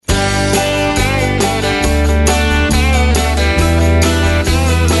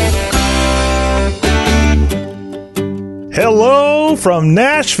from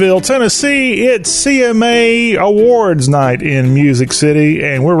Nashville, Tennessee. It's CMA Awards night in Music City,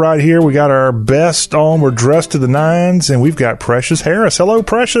 and we're right here. We got our best on. We're dressed to the nines, and we've got Precious Harris. Hello,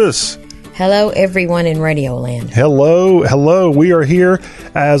 Precious. Hello, everyone in Radioland. Hello. We are here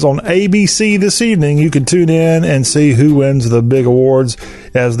as on ABC this evening. You can tune in and see who wins the big awards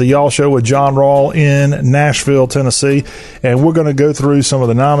as the Y'all Show with John Rawl in Nashville, Tennessee. And we're going to go through some of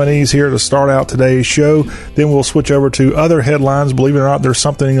the nominees here to start out today's show. Then we'll switch over to other headlines. Believe it or not, there's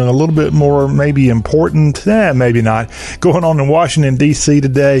something a little bit more maybe important, maybe not, going on in Washington, D.C.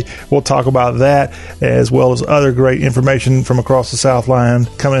 today. We'll talk about that as well as other great information from across the Southland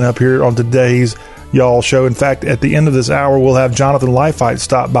coming up here on today's Y'all Show. In fact, at the end of this hour, we'll have Jonathan Leifheit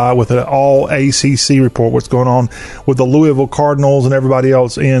stop by with an all ACC report, what's going on with the Louisville Cardinals and everybody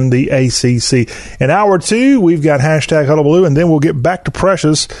else in the ACC. In hour two, we've got hashtag Hullabaloo, and then we'll get back to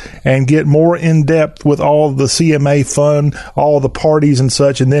Precious and get more in depth with all the CMA fun, all the parties and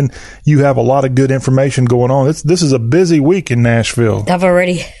such. And then you have a lot of good information going on. This is a busy week in Nashville. I've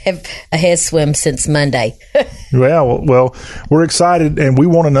already had a head swim since Monday. Well, we're excited, and we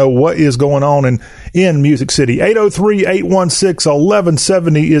want to know what is going on in Music City.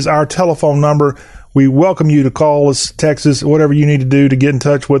 803-816-1170 is our telephone number. We welcome you to call us, text us, whatever you need to do to get in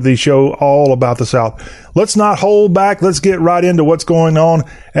touch with the show all about the South. Let's not hold back. Let's get right into what's going on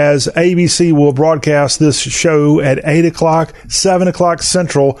as ABC will broadcast this show at 8 o'clock, 7 o'clock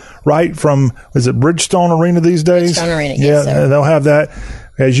Central, right from, is it Bridgestone Arena these days? Bridgestone Arena, yes, sir. They'll have that.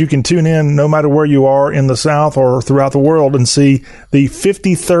 As you can tune in no matter where you are in the South or throughout the world and see the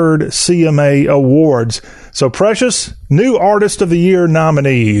 53rd CMA Awards. So, Precious, New Artist of the Year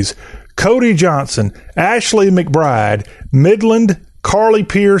nominees: Cody Johnson, Ashley McBryde, Midland, Carly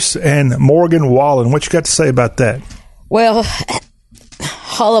Pearce, and Morgan Wallen. What you got to say about that? Well,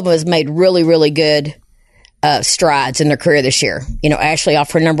 all of them has made really, really good strides in their career this year. You know, Ashley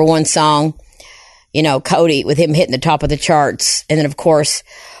off her number one song. You know, Cody with him hitting the top of the charts. And then, of course,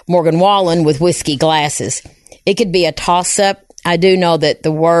 Morgan Wallen with Whiskey Glasses. It could be a toss-up. I do know that the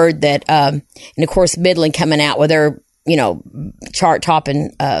word that, and of course, Midland coming out with their,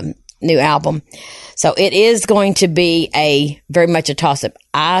 chart-topping new album. So it is going to be very much a toss-up.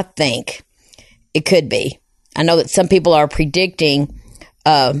 I think it could be. I know that some people are predicting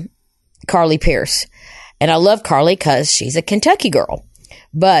Carly Pearce. And I love Carly because she's a Kentucky girl.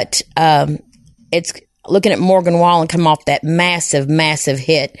 But it's looking at Morgan Wallen come off that massive, massive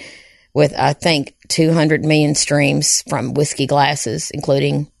hit with, I think, 200 million streams from Whiskey Glasses,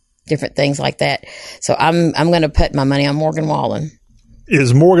 including different things like that. So I'm going to put my money on Morgan Wallen.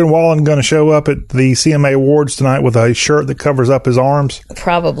 Is Morgan Wallen going to show up at the CMA Awards tonight with a shirt that covers up his arms?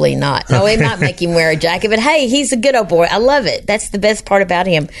 Probably not. No, it might make him wear a jacket, but hey, he's a good old boy. I love it. That's the best part about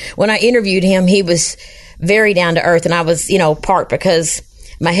him. When I interviewed him, he was very down to earth, and I was, part because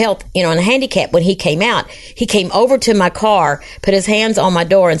my health, and a handicap, when he came out, he came over to my car, put his hands on my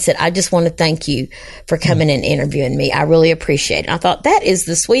door and said, I just want to thank you for coming and interviewing me. I really appreciate it. And I thought that is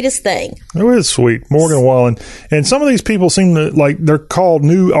the sweetest thing. It is sweet. Morgan Wallen. And some of these people seem to, like, they're called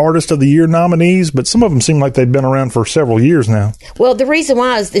New Artist of the Year nominees, but some of them seem like they've been around for several years now. Well, the reason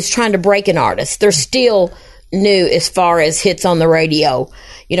why is trying to break an artist. They're still new as far as hits on the radio.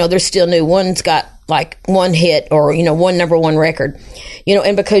 They're still new. One's got like one hit or, one number one record,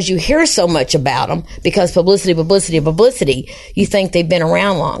 and because you hear so much about them, because publicity, you think they've been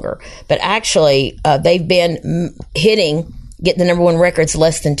around longer. But actually, they've been getting the number one records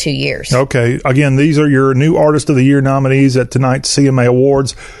less than 2 years. Okay. Again, these are your New Artist of the Year nominees at tonight's CMA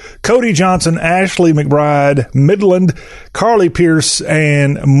Awards. Cody Johnson, Ashley McBryde, Midland, Carly Pearce,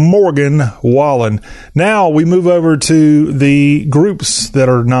 and Morgan Wallen. Now we move over to the groups that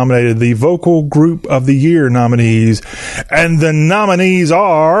are nominated, the Vocal Group of the Year nominees. And the nominees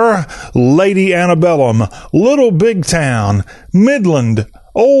are Lady Antebellum, Little Big Town, Midland,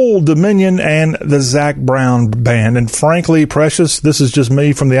 Old Dominion, and the Zac Brown Band. And frankly, Precious, this is just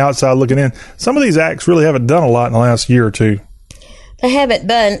me from the outside looking in. Some of these acts really haven't done a lot in the last year or two. They haven't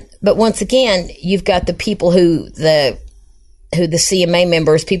done, but once again, you've got the people who the CMA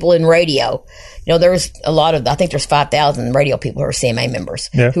members, people in radio. There's a lot of, I think there's 5,000 radio people who are CMA members,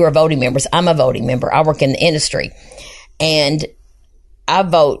 who are voting members. I'm a voting member. I work in the industry, and I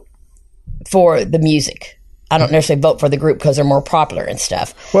vote for the music. I don't necessarily vote for the group because they're more popular and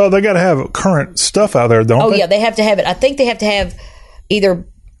stuff. Well, they got to have current stuff out there, don't they? Oh, yeah, they have to have it. I think they have to have either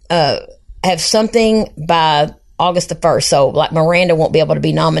have something by August the 1st. So, like, Miranda won't be able to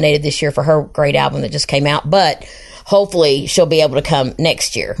be nominated this year for her great album that just came out, but hopefully she'll be able to come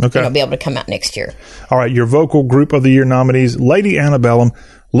next year. Okay. Be able to come out next year. All right, your Vocal Group of the Year nominees: Lady Antebellum,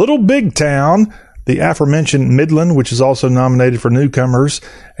 Little Big Town, the aforementioned Midland, which is also nominated for newcomers,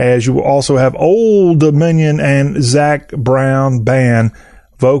 as you will also have Old Dominion and Zach Brown Band,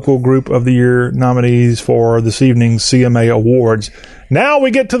 Vocal Group of the Year nominees for this evening's CMA Awards. Now we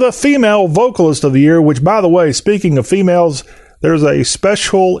get to the Female Vocalist of the Year, which, by the way, speaking of females, there's a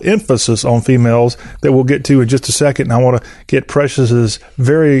special emphasis on females that we'll get to in just a second. And I want to get Precious's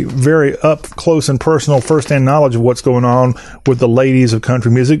very, very up close and personal firsthand knowledge of what's going on with the ladies of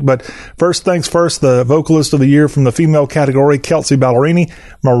country music. But first things first, the Vocalist of the Year from the female category, Kelsea Ballerini,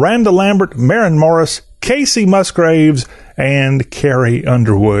 Miranda Lambert, Maren Morris, Kacey Musgraves, and Carrie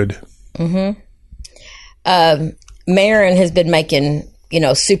Underwood. Maren has been making,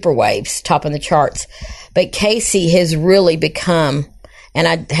 super waves, topping the charts. But Kacey has really become, and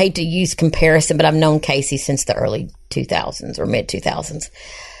I hate to use comparison, but I've known Kacey since the early 2000s or mid 2000s.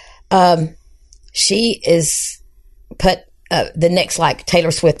 She is put the next, like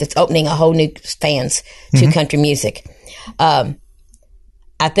Taylor Swift, that's opening a whole new fans to country music.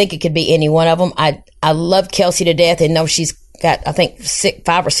 I think it could be any one of them. I love Kelsea to death, and know she's got, I think,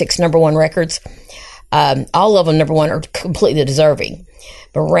 5 or 6 number one records. All of them number one are completely deserving.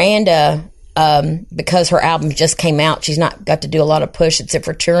 Miranda, because her album just came out, she's not got to do a lot of push except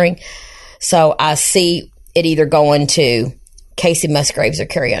for touring. So I see it either going to Kacey Musgraves or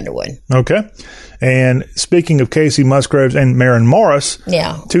Carrie Underwood. Okay. And speaking of Kacey Musgraves and Maren Morris,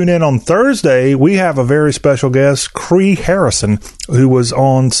 tune in on Thursday. We have a very special guest, Cree Harrison, who was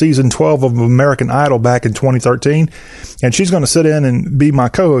on season 12 of American Idol back in 2013. And she's going to sit in and be my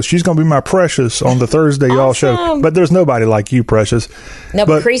co-host. She's going to be my Precious on the Thursday Y'all show. But there's nobody like you, Precious. No,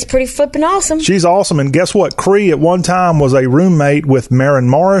 but Cree's pretty flipping awesome. She's awesome. And guess what? Cree at one time was a roommate with Maren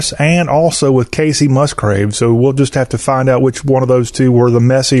Morris and also with Kacey Musgraves. So we'll just have to find out which one of those two were the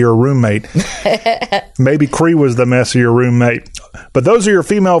messier roommate. Maybe Cree was the messier roommate. But those are your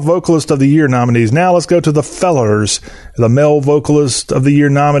Female Vocalist of the Year nominees. Now let's go to the fellers. The Male Vocalist of the Year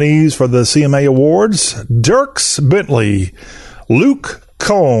nominees for the CMA Awards: Dierks Bentley, Luke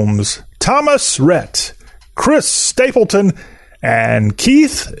Combs, Thomas Rhett, Chris Stapleton, and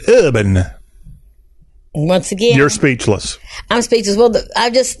Keith Urban. Once again, you're speechless. I'm speechless. Well, I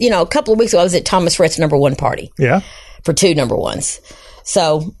just, a couple of weeks ago, I was at Thomas Rhett's number one party. Yeah. For 2 number ones.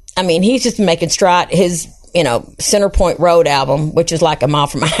 So, I mean, he's just been making stride. His, Center Point Road album, which is like a mile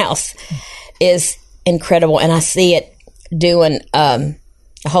from my house, is incredible. And I see it doing a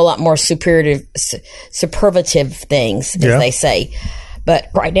whole lot more superlative things, as they say. But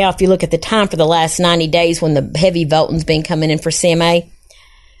right now, if you look at the time for the last 90 days when the heavy voting's been coming in for CMA,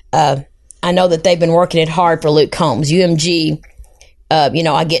 I know that they've been working it hard for Luke Combs. UMG,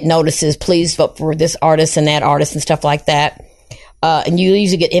 I get notices, please vote for this artist and that artist and stuff like that. And you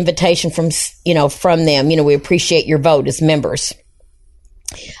usually get invitation from them. We appreciate your vote as members.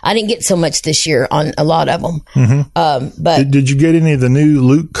 I didn't get so much this year on a lot of them. Mm-hmm. But did you get any of the new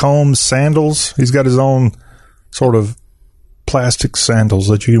Luke Combs sandals? He's got his own sort of plastic sandals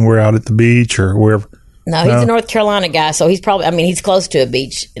that you can wear out at the beach or wherever. No, he's a North Carolina guy, so he's probably, he's close to a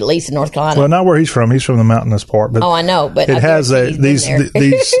beach, at least in North Carolina. Well, not where he's from. He's from the mountainous part. But I know, but it has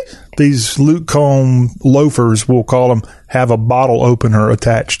these Luke Combs loafers, we'll call them, have a bottle opener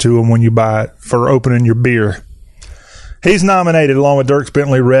attached to them when you buy it for opening your beer. He's nominated along with Dierks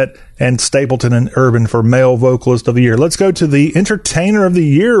Bentley, Rhett, and Stapleton and Urban for Male Vocalist of the Year. Let's go to the Entertainer of the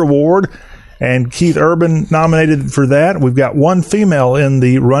Year award. And Keith Urban nominated for that. We've got one female in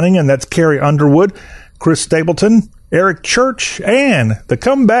the running, and that's Carrie Underwood. Chris Stapleton, Eric Church, and the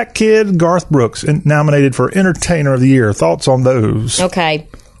comeback kid, Garth Brooks, nominated for Entertainer of the Year. Thoughts on those? Okay.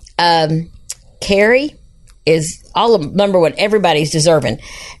 Carrie is all of number one. Everybody's deserving.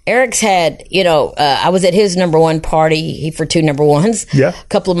 Eric's had, I was at his number one party for 2 number ones a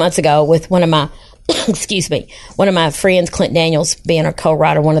couple of months ago with one of my, one of my friends, Clint Daniels, being a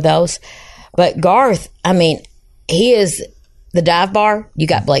co-writer, one of those. But Garth, he is the dive bar. You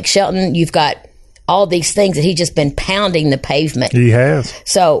got Blake Shelton. You've got all these things that he's just been pounding the pavement. He has.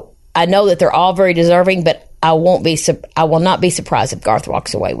 So I know that they're all very deserving, but I will not be surprised if Garth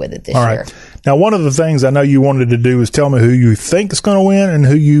walks away with it this year. Right. Now, one of the things I know you wanted to do is tell me who you think is going to win and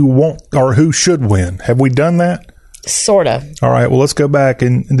who you want or who should win. Have we done that? Sort of. All right. Well, let's go back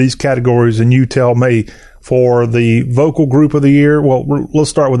in these categories and you tell me for the vocal group of the year. Well, let's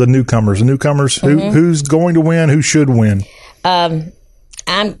start with the newcomers. The newcomers, who's going to win? Who should win?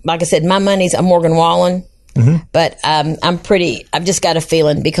 Like I said, my money's on Morgan Wallen. Mm-hmm. But I've just got a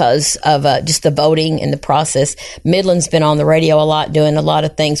feeling because of just the voting and the process. Midland's been on the radio a lot, doing a lot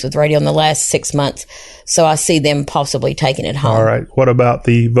of things with radio in the last 6 months. So I see them possibly taking it home. All right. What about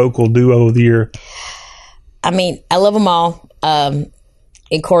the vocal duo of the year? I love them all.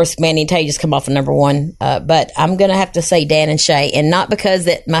 of course, Manny and Tay just come off of number one. But I'm going to have to say Dan and Shay, and not because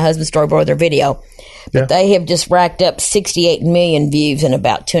that my husband storyboarded their video, but they have just racked up 68 million views in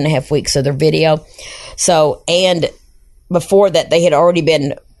about 2.5 weeks of their video. So, and before that, they had already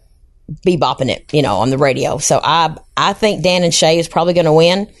been bebopping it, on the radio. So I think Dan and Shay is probably going to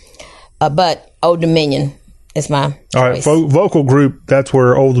win, but Old Dominion is my choice. All right, vocal group. That's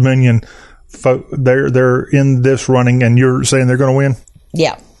where Old Dominion. They're in this running, and you're saying they're going to win.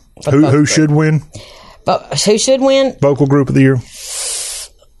 Yeah. Who should win? Who should win? Vocal group of the year.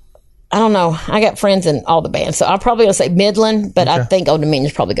 I don't know. I got friends in all the bands, so I'm probably going to say Midland, but I think Old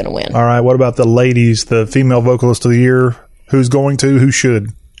Dominion's probably going to win. All right. What about the ladies, the female vocalist of the year? Who's going to? Who should?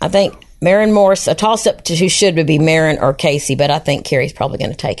 I think Maren Morris. A toss-up to who should would be Maren or Casey, but I think Carrie's probably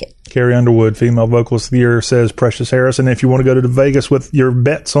going to take it. Carrie Underwood, female vocalist of the year, says Precious Harrison. If you want to go to Vegas with your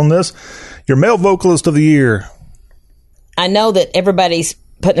bets on this, your male vocalist of the year. I know that everybody's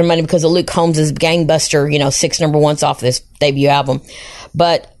putting their money because of Luke Holmes' Gangbuster, 6 number ones off this debut album.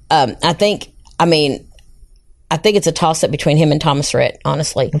 But I think it's a toss-up between him and Thomas Rhett,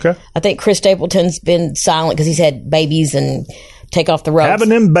 honestly. Okay. I think Chris Stapleton's been silent because he's had babies and take off the ropes. Having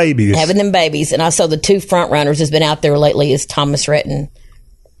them babies. And I saw the 2 front runners has been out there lately is Thomas Rhett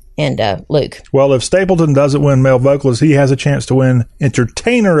and Luke. Well, if Stapleton doesn't win male vocalist, he has a chance to win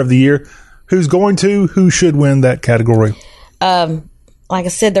Entertainer of the Year. Who should win that category? Like I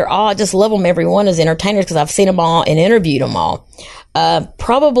said, they're all, I just love them, everyone, as entertainers because I've seen them all and interviewed them all.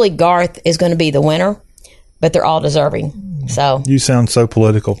 Probably Garth is going to be the winner, but they're all deserving. So you sound so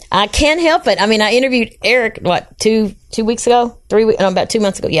political. I can't help it. I mean, I interviewed Eric, two weeks ago? About 2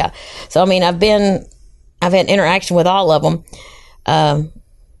 months ago. Yeah. So, I mean, I've had interaction with all of them.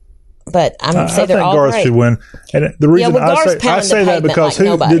 But I'm saying they're all Garth great. should win. And the reason I say that because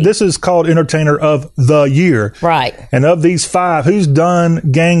this is called Entertainer of the Year. Right. And of these 5, who's done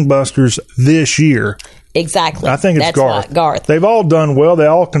Gangbusters this year? Exactly. I think it's Garth. Garth. They've all done well. They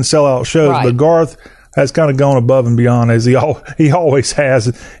all can sell out shows, but Garth has kind of gone above and beyond as he always has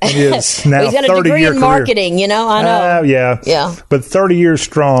in his now 30-year career. He's got a degree in marketing, I know. Yeah. But 30 years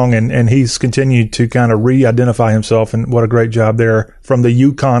strong, and he's continued to kind of re-identify himself, and what a great job there from the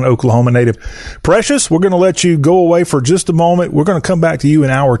Yukon, Oklahoma native. Precious, we're going to let you go away for just a moment. We're going to come back to you in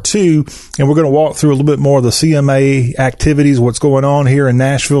hour 2, and we're going to walk through a little bit more of the CMA activities, what's going on here in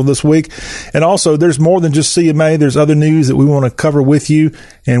Nashville this week. And also, there's more than just CMA. There's other news that we want to cover with you,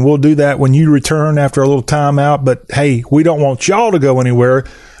 and we'll do that when you return after a little time out. But hey, we don't want y'all to go anywhere.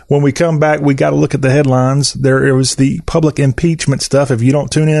 When we come back, we got to look at the headlines. There was the public impeachment stuff. If you don't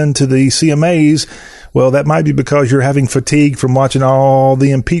tune in to the CMAs, well, that might be because you're having fatigue from watching all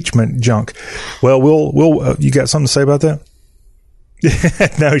the impeachment junk. Well, we'll you got something to say about that?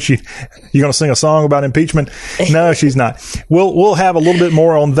 No, you going to sing a song about impeachment? No, she's not. We'll have a little bit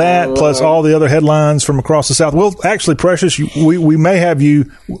more on that, plus all the other headlines from across the South. Well, actually, Precious, we may have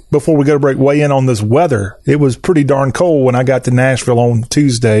you, before we go to break, weigh in on this weather. It was pretty darn cold when I got to Nashville on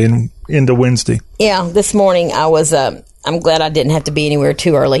Tuesday and into Wednesday. Yeah, this morning I was, I'm glad I didn't have to be anywhere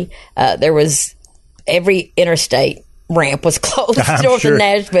too early. There was every interstate ramp was closed north of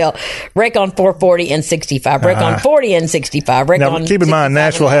Nashville. Wreck on 440 and 65. Wreck on 40 and 65. Wreck now, on keep in mind,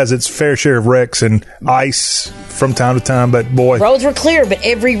 Nashville has its fair share of wrecks and ice from time to time, but boy. Roads were clear, but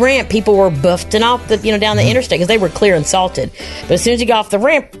every ramp, people were buffing off down the interstate because they were clear and salted. But as soon as you got off the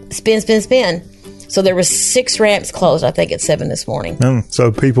ramp, spin. So there was 6 ramps closed, I think, at 7 this morning.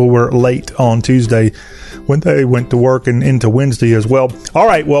 So people were late on Tuesday when they went to work and into Wednesday as well. All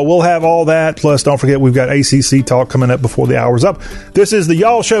right, well, we'll have all that. Plus, don't forget, we've got ACC talk coming up before the hour's up. This is the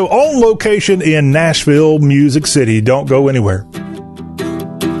Y'all Show on location in Nashville, Music City. Don't go anywhere.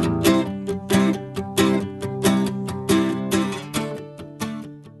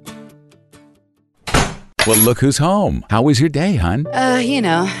 Well, look who's home. How was your day, hon?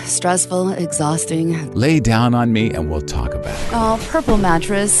 Stressful, exhausting. Lay down on me and we'll talk about it. Oh, Purple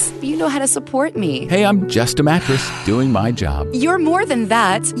Mattress. You know how to support me. Hey, I'm just a mattress doing my job. You're more than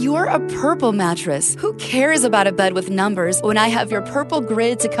that. You're a Purple Mattress. Who cares about a bed with numbers when I have your Purple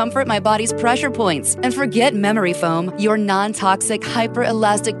Grid to comfort my body's pressure points? And forget memory foam. Your non-toxic,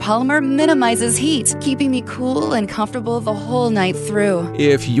 hyper-elastic polymer minimizes heat, keeping me cool and comfortable the whole night through.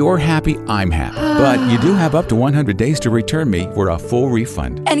 If you're happy, I'm happy. But you do You have up to 100 days to return me for a full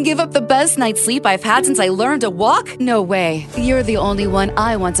refund. And give up the best night's sleep I've had since I learned to walk? No way. You're the only one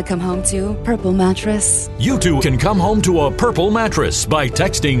I want to come home to. Purple Mattress. You too can come home to a Purple mattress by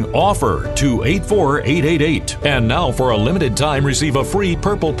texting OFFER to 84888. And now for a limited time, receive a free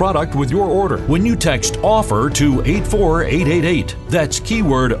Purple product with your order when you text OFFER to 84888. That's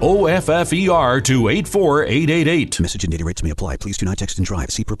keyword OFFER to 84888. Message and data rates may apply. Please do not text and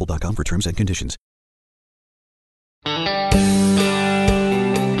drive. See purple.com for terms and conditions.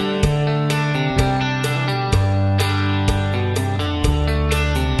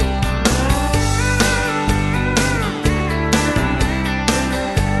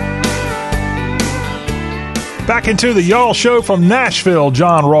 Back into the Y'all Show from Nashville.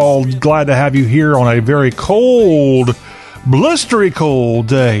 John Rawl, glad to have you here on a very cold, blistery cold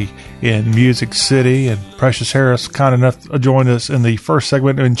day in Music City. And Precious Harris, kind enough to join us in the first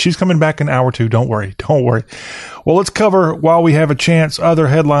segment, and she's coming back in hour 2. Don't worry. Well, let's cover, while we have a chance, other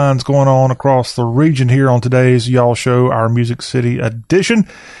headlines going on across the region here on today's Y'all Show, our Music City edition.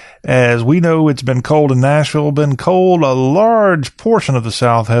 As we know, it's been cold in Nashville, been cold. A large portion of the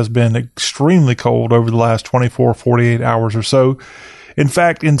South has been extremely cold over the last 24, 48 hours or so. In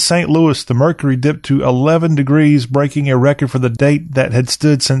fact, in St. Louis, the mercury dipped to 11 degrees, breaking a record for the date that had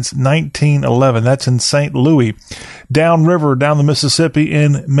stood since 1911. That's in St. Louis. Downriver, down the Mississippi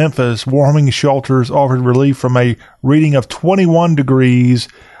in Memphis, warming shelters offered relief from a reading of 21 degrees.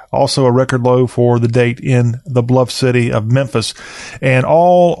 Also a record low for the date in the Bluff City of Memphis. And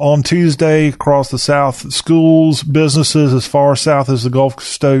all on Tuesday across the South, schools, businesses as far south as the Gulf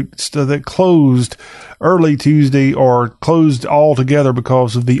Coast that closed early Tuesday or closed altogether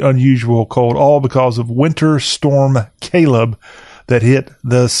because of the unusual cold, all because of Winter Storm Caleb that hit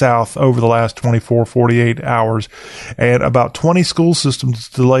the South over the last 24, 48 hours. And about 20 school systems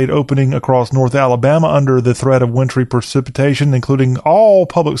delayed opening across North Alabama under the threat of wintry precipitation, including all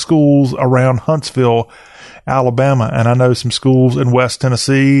public schools around Huntsville, Alabama. And I know some schools in West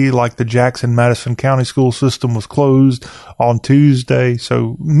Tennessee, like the Jackson-Madison County school system, was closed on Tuesday.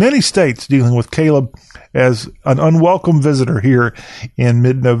 So many states dealing with Caleb as an unwelcome visitor here in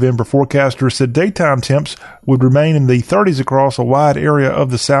mid-November. Forecasters said daytime temps would remain in the 30s across a wide area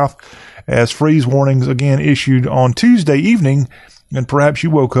of the South as freeze warnings again issued on Tuesday evening. And perhaps you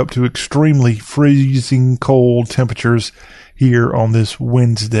woke up to extremely freezing cold temperatures here on this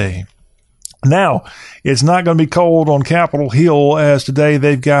Wednesday. Now, it's not going to be cold on Capitol Hill, as today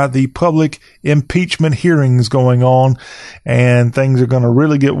they've got the public impeachment hearings going on, and things are going to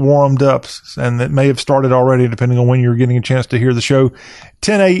really get warmed up, and it may have started already depending on when you're getting a chance to hear the show.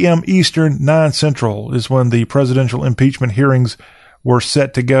 10 a.m. Eastern, 9 Central is when the presidential impeachment hearings were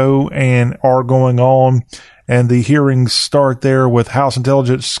set to go and are going on, and the hearings start there with House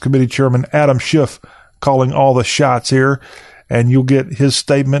Intelligence Committee Chairman Adam Schiff calling all the shots here. And you'll get his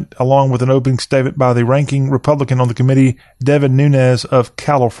statement along with an opening statement by the ranking Republican on the committee, Devin Nunes of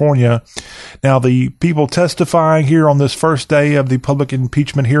California. Now, the people testifying here on this first day of the public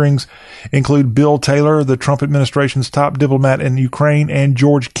impeachment hearings include Bill Taylor, the Trump administration's top diplomat in Ukraine, and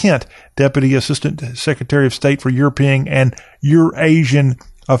George Kent, Deputy Assistant Secretary of State for European and Eurasian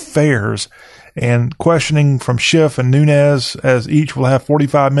Affairs. And questioning from Schiff and Nunes, as each will have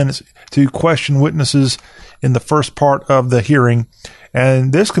 45 minutes to question witnesses in the first part of the hearing.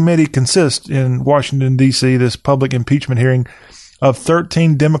 And this committee consists in Washington, D.C., this public impeachment hearing, of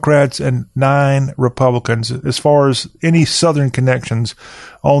 13 Democrats and 9 Republicans. As far as any Southern connections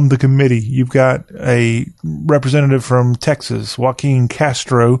on the committee, you've got a representative from Texas, Joaquin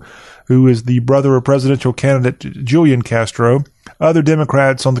Castro, who is the brother of presidential candidate Julian Castro. Other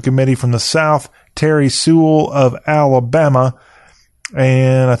Democrats on the committee from the South, Terry Sewell of Alabama,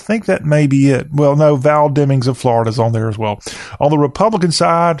 and I think that may be it. Well, no, Val Demings of Florida is on there as well. On the Republican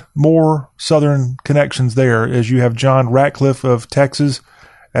side, more Southern connections there, as you have John Ratcliffe of Texas,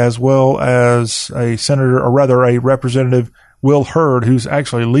 as well as a Representative Will Hurd, who's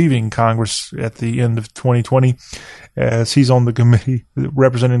actually leaving Congress at the end of 2020, as he's on the committee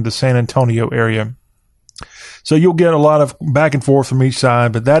representing the San Antonio area. So you'll get a lot of back and forth from each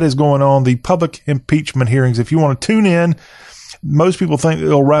side, but that is going on, the public impeachment hearings. If you want to tune in, most people think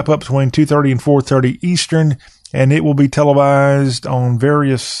it'll wrap up between 2:30 and 4:30 Eastern, and it will be televised on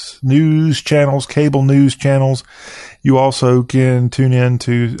various news channels, cable news channels. You also can tune in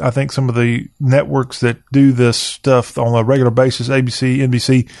to, I think, some of the networks that do this stuff on a regular basis. ABC,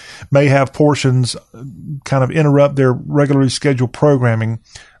 NBC may have portions kind of interrupt their regularly scheduled programming.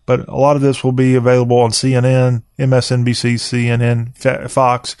 But a lot of this will be available on CNN, MSNBC, CNN,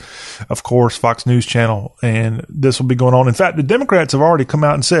 Fox, of course, Fox News Channel, and this will be going on. In fact, the Democrats have already come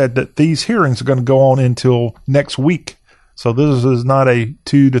out and said that these hearings are going to go on until next week. So this is not a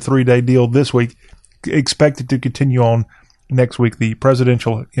 2 to 3 day deal this week. Expected to continue on next week, the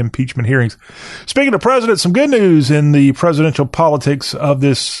presidential impeachment hearings. Speaking of presidents, some good news in the presidential politics of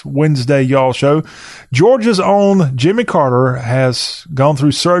this Wednesday y'all show. Georgia's own Jimmy Carter has gone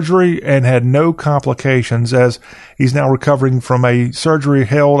through surgery and had no complications, as he's now recovering from a surgery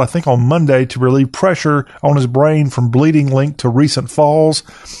held, I think, on Monday to relieve pressure on his brain from bleeding linked to recent falls.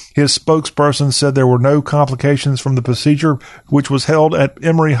 His spokesperson said there were no complications from the procedure, which was held at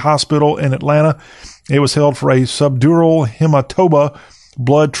Emory Hospital in Atlanta. It was held for a subdural hematoma,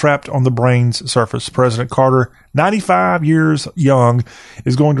 blood trapped on the brain's surface. President Carter, 95 years young,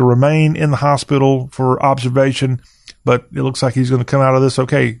 is going to remain in the hospital for observation, but it looks like he's going to come out of this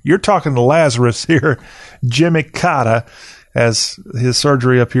okay. You're talking to Lazarus here, Jimmy Carter, as his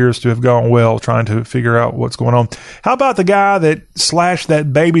surgery appears to have gone well, trying to figure out what's going on. How about the guy that slashed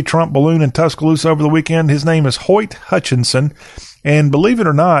that baby Trump balloon in Tuscaloosa over the weekend? His name is Hoyt Hutchinson. And believe it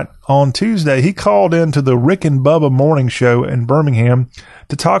or not, on Tuesday, he called into the Rick and Bubba morning show in Birmingham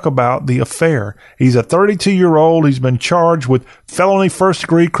to talk about the affair. He's a 32-year-old. He's been charged with felony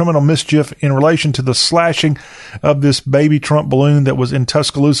first-degree criminal mischief in relation to the slashing of this baby Trump balloon that was in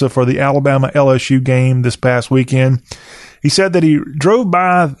Tuscaloosa for the Alabama-LSU game this past weekend. He said that he drove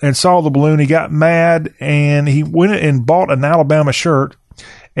by and saw the balloon. He got mad, and he went and bought an Alabama shirt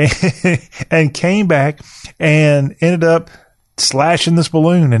and came back and ended up slashing this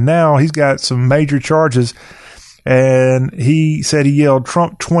balloon, and now he's got some major charges. And he said he yelled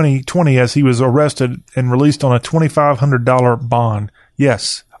Trump 2020 as he was arrested and released on a $2,500 bond.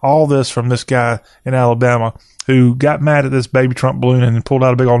 Yes, all this from this guy in Alabama who got mad at this baby Trump balloon and pulled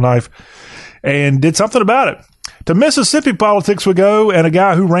out a big old knife and did something about it. To Mississippi politics we go, and a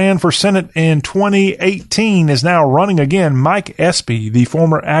guy who ran for Senate in 2018 is now running again, Mike Espy, the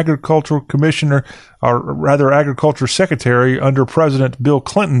former agricultural commissioner, or rather agriculture secretary under President Bill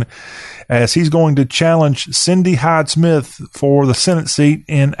Clinton, as he's going to challenge Cindy Hyde-Smith for the Senate seat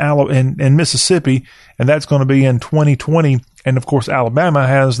in Mississippi, and that's going to be in 2020. And, of course, Alabama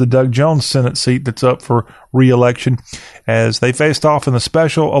has the Doug Jones Senate seat that's up for re-election, as they faced off in the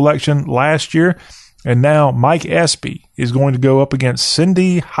special election last year. And now Mike Espy is going to go up against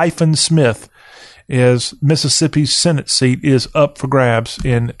Cindy-Smith as Mississippi's Senate seat is up for grabs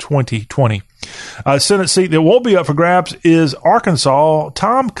in 2020. A Senate seat that won't be up for grabs is Arkansas.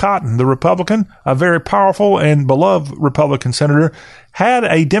 Tom Cotton, the Republican, a very powerful and beloved Republican senator, had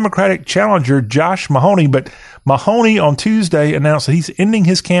a Democratic challenger, Josh Mahoney, but Mahoney on Tuesday announced that he's ending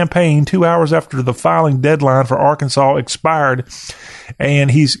his campaign 2 hours after the filing deadline for Arkansas expired.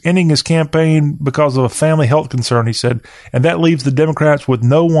 And he's ending his campaign because of a family health concern, he said. And that leaves the Democrats with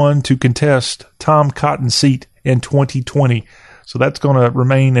no one to contest Tom Cotton's seat in 2020. So that's going to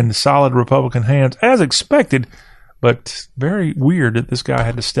remain in solid Republican hands, as expected. But very weird that this guy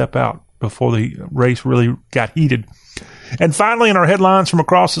had to step out before the race really got heated. And finally, in our headlines from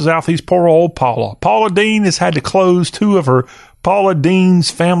across the Southeast, poor old Paula. Paula Deen has had to close 2 of her Paula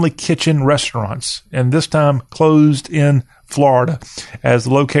Deen's Family Kitchen restaurants, and this time closed in Florida, as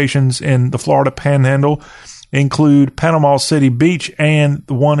the locations in the Florida Panhandle include Panama City Beach and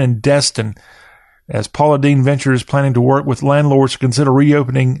the one in Destin, as Paula Deen Ventures is planning to work with landlords to consider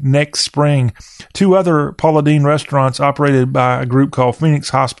reopening next spring. 2 other Paula Deen restaurants operated by a group called Phoenix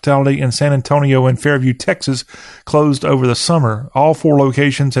Hospitality in San Antonio and Fairview, Texas, closed over the summer. All 4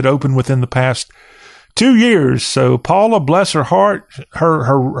 locations had opened within the past 2 years. So Paula, bless her heart,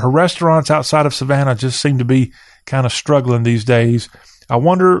 her restaurants outside of Savannah just seem to be kind of struggling these days. I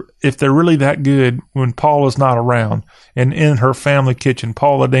wonder if they're really that good when Paula's not around and in her family kitchen,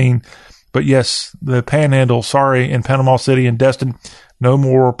 Paula Deen. But yes, the Panhandle, in Panama City and Destin, no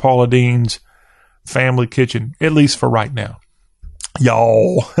more Paula Deen's Family Kitchen, at least for right now.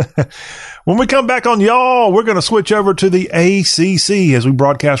 Y'all. When we come back on y'all, we're going to switch over to the ACC as we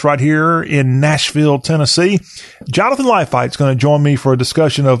broadcast right here in Nashville, Tennessee. Jonathan Lifeite's going to join me for a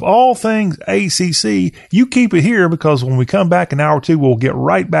discussion of all things ACC. You keep it here, because when we come back in hour 2, we'll get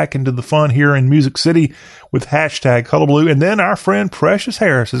right back into the fun here in Music City with hashtag Hullabaloo. And then our friend Precious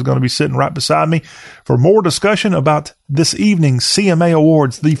Harris is going to be sitting right beside me for more discussion about this evening's CMA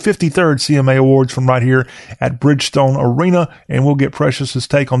Awards, the 53rd CMA Awards from right here at Bridgestone Arena. And we'll get Precious's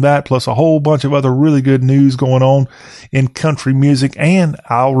take on that, plus a whole bunch of other really good news going on in country music. And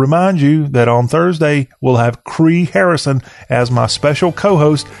I'll remind you that on Thursday, we'll have Cree Harrison as my special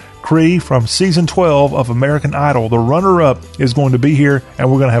co-host Cree from season 12 of American Idol. The runner-up is going to be here,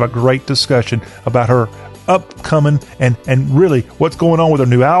 and we're going to have a great discussion about her upcoming and really what's going on with her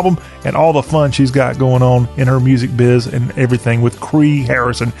new album and all the fun she's got going on in her music biz and everything with Cree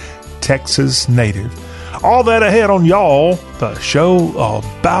Harrison, Texas native. All that ahead on Y'all, the show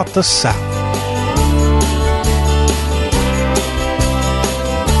about the South.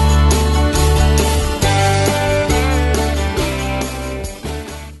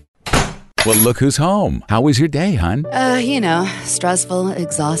 Well, look who's home. How was your day, hon? Stressful,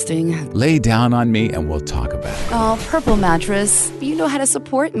 exhausting. Lay down on me and we'll talk about it. Oh, Purple Mattress, you know how to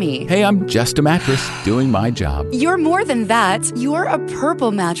support me. Hey, I'm just a mattress doing my job. You're more than that. You're a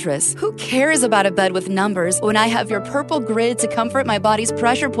Purple Mattress. Who cares about a bed with numbers when I have your Purple Grid to comfort my body's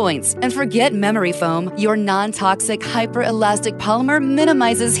pressure points? And forget memory foam. Your non-toxic, hyper-elastic polymer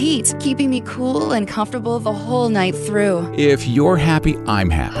minimizes heat, keeping me cool and comfortable the whole night through. If you're happy, I'm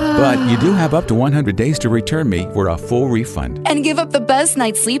happy. But you do have up to 100 days to return me for a full refund. And give up the best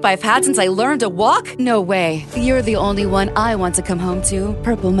night's sleep I've had since I learned to walk? No way. You're the only one I want to come home to.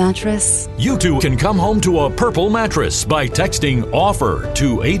 Purple Mattress. You too can come home to a Purple Mattress by texting OFFER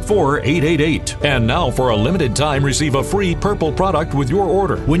to 84888. And now for a limited time, receive a free Purple product with your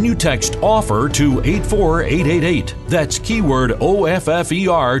order when you text OFFER to 84888. That's keyword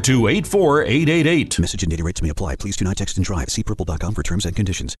OFFER to 84888. Message and data rates may apply. Please do not text and drive. See purple.com for terms and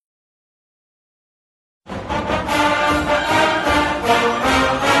conditions.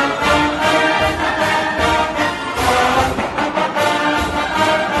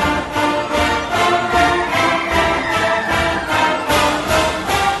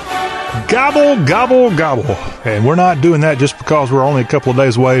 Gobble, gobble, gobble. And we're not doing that just because we're only a couple of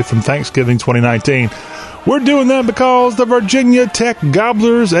days away from Thanksgiving 2019. We're doing that because the Virginia Tech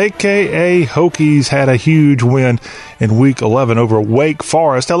Gobblers, a.k.a. Hokies, had a huge win in Week 11 over Wake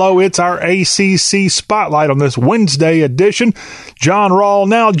Forest. Hello, it's our ACC Spotlight on this Wednesday edition. John Rawl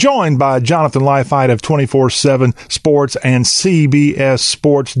now joined by Jonathan Leifheit of 24/7 Sports and CBS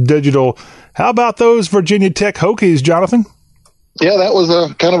Sports Digital. How about those Virginia Tech Hokies, Jonathan? Yeah, that was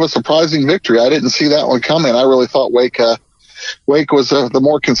a kind of a surprising victory. I didn't see that one coming. I really thought Wake was the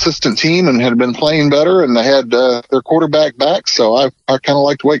more consistent team and had been playing better, and they had their quarterback back. So I kind of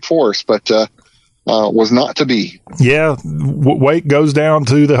liked Wake Forest, but was not to be. Yeah, Wake goes down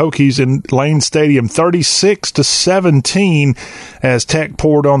to the Hokies in Lane Stadium 36-17 as Tech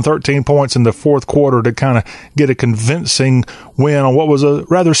poured on 13 points in the fourth quarter to kind of get a convincing win on what was a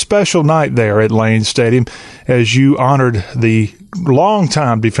rather special night there at Lane Stadium as you honored the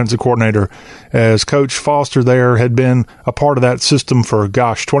longtime defensive coordinator, as Coach Foster there had been a part of that system for,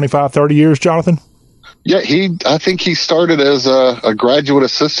 25, 30 years, Jonathan? Yeah, I think he started as a graduate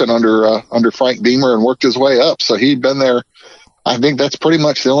assistant under Frank Beamer and worked his way up. So he'd been there. I think that's pretty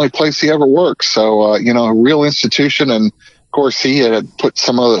much the only place he ever worked. So, a real institution. And of course he had put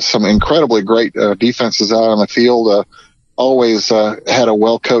some incredibly great defenses out on the field. Always had a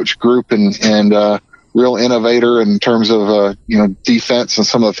well-coached group and real innovator in terms of, defense and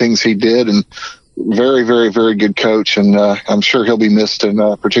some of the things he did, and very, very, very good coach. And I'm sure he'll be missed,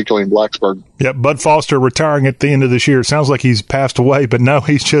 particularly in Blacksburg. Yeah, Bud Foster retiring at the end of this year. It sounds like he's passed away, but no,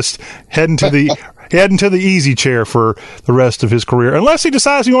 he's just heading to the easy chair for the rest of his career, unless he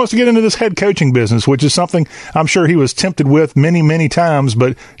decides he wants to get into this head coaching business, which is something I'm sure he was tempted with many, many times,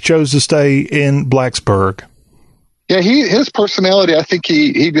 but chose to stay in Blacksburg. Yeah, his personality, I think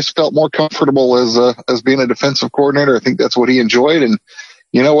he just felt more comfortable as being a defensive coordinator. I think that's what he enjoyed. And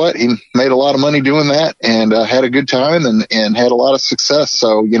you know what? He made a lot of money doing that and had a good time and had a lot of success.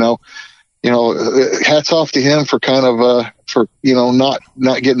 So, hats off to him for kind of not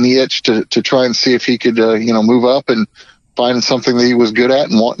getting the itch to try and see if he could, move up and find something that he was good at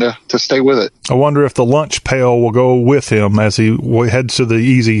and wanting to stay with it. I wonder if the lunch pail will go with him as he heads to the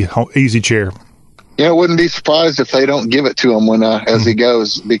easy chair. I wouldn't be surprised if they don't give it to him as he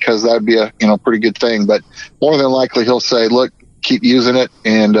goes, because that'd be a pretty good thing. But more than likely, he'll say, "Look, keep using it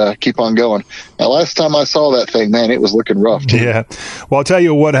and keep on going." Now, last time I saw that thing, man, it was looking rough too. Yeah. Well, I'll tell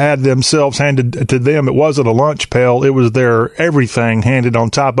you what had themselves handed to them. It wasn't a lunch pail. It was their everything handed on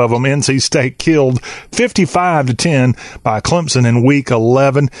top of them. NC State killed 55-10 by Clemson in Week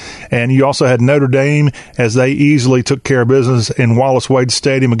 11. And you also had Notre Dame as they easily took care of business in Wallace-Wade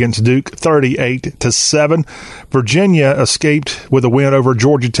Stadium against Duke 38-7. Virginia escaped with a win over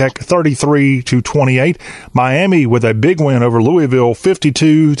Georgia Tech 33-28. Miami with a big win over Louisville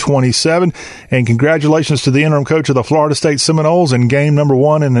 52-27. And congratulations to the interim coach of the Florida State Seminoles in game number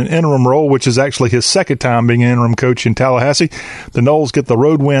 1 in an interim role, which is actually his second time being interim coach in Tallahassee. The Noles get the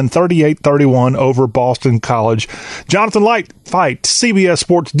road win 38-31 over Boston College. Jonathan Light, Fight, CBS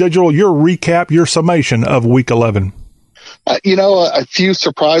Sports Digital, your recap, your summation of Week 11. A few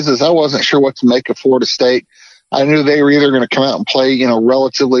surprises. I wasn't sure what to make of Florida State. I knew they were either going to come out and play,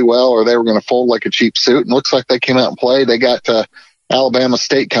 relatively well, or they were going to fold like a cheap suit. And looks like they came out and played. They got Alabama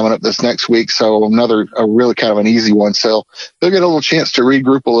State coming up this next week, so a really kind of an easy one. So they'll get a little chance to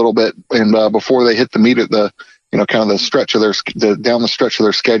regroup a little bit, and before they hit the meat at the, kind of the stretch of down the stretch of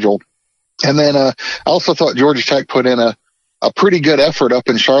their schedule. And then I also thought Georgia Tech put in a pretty good effort up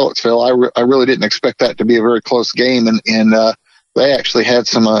in Charlottesville. I really didn't expect that to be a very close game, and they actually had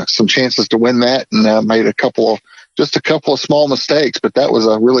some chances to win that, and made a couple of small mistakes, but that was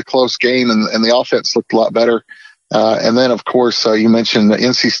a really close game, and the offense looked a lot better. And then, of course, you mentioned the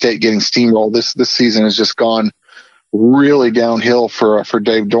NC State getting steamrolled. This season has just gone really downhill for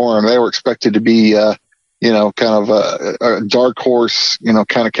Dave Durham. They were expected to be, kind of a dark horse,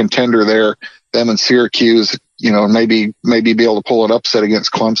 kind of contender there. Them and Syracuse, maybe be able to pull an upset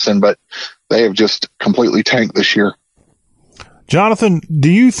against Clemson, but they have just completely tanked this year. Jonathan, do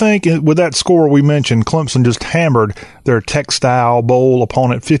you think with that score we mentioned, Clemson just hammered their Textile Bowl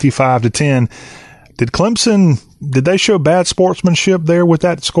opponent 55-10? Did they show bad sportsmanship there with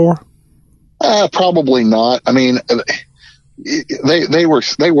that score? Probably not. I mean, they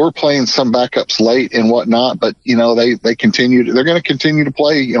were playing some backups late and whatnot, but they're going to continue to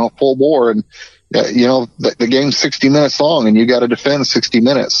play, full bore, and the game's 60 minutes long, and you got to defend 60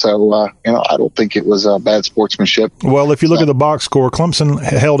 minutes. So, I don't think it was bad sportsmanship. Well, if you look at the box score, Clemson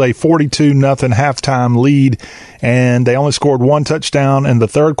held a 42-0 halftime lead, and they only scored 1 touchdown in the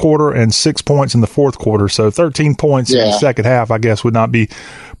third quarter and 6 points in the fourth quarter. So 13 points in the second half, I guess, would not be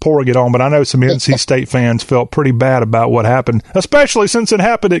pouring it on. But I know some NC State fans felt pretty bad about what happened, especially since it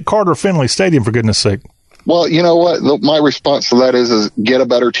happened at Carter Finley Stadium, for goodness sake. Well, you know what? My response to that is get a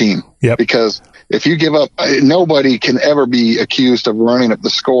better team. Yep. Because if you give up, nobody can ever be accused of running up the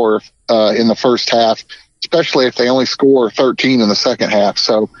score in the first half, especially if they only score 13 in the second half.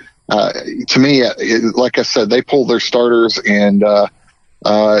 So, to me, like I said, they pulled their starters, and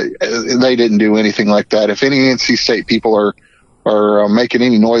they didn't do anything like that. If any NC State people are making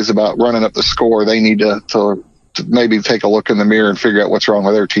any noise about running up the score, they need to maybe take a look in the mirror and figure out what's wrong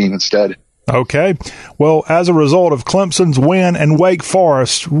with their team instead. Okay. Well, as a result of Clemson's win and Wake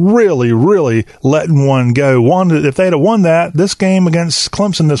Forest really, really letting one go, if they had won that, this game against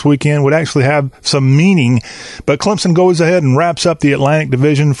Clemson this weekend would actually have some meaning. But Clemson goes ahead and wraps up the Atlantic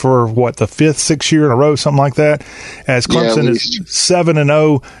Division for the 5th, 6th year in a row, something like that, as Clemson is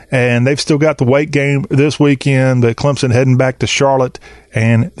 7-0, and they've still got the Wake game this weekend, but Clemson heading back to Charlotte,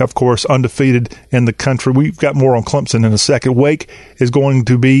 and, of course, undefeated in the country. We've got more on Clemson in a second. Wake is going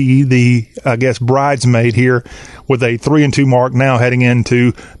to be the, bridesmaid here with a 3-2 mark now heading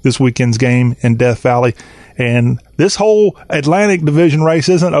into this weekend's game in Death Valley. And this whole Atlantic Division race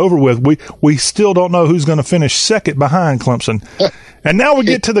isn't over with. We still don't know who's going to finish second behind Clemson. And now we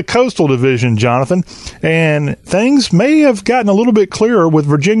get to the Coastal Division, Jonathan, and things may have gotten a little bit clearer with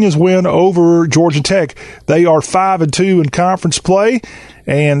Virginia's win over Georgia Tech. They are 5-2 in conference play,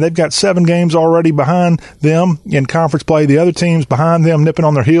 and they've got 7 games already behind them in conference play. The other teams behind them, nipping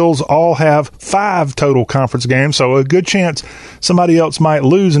on their heels, all have 5 total conference games, so a good chance somebody else might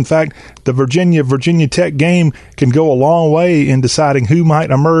lose. In fact, the Virginia Tech game can go a long way in deciding who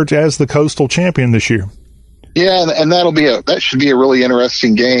might emerge as the Coastal champion this year. Yeah, and that should be a really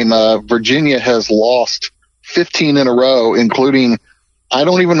interesting game. Virginia has lost 15 in a row, including, I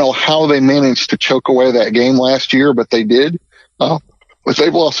don't even know how they managed to choke away that game last year, but they did. But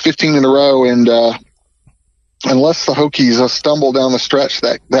they've lost 15 in a row, and unless the Hokies stumble down the stretch,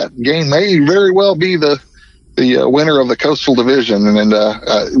 that game may very well be the winner of the Coastal Division, and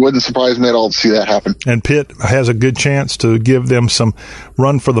it wouldn't surprise me at all to see that happen. And Pitt has a good chance to give them some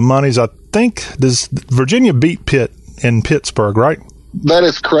run for the monies. I think, does Virginia beat Pitt in Pittsburgh, right? That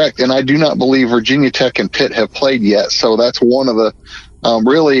is correct, and I do not believe Virginia Tech and Pitt have played yet, so that's one of the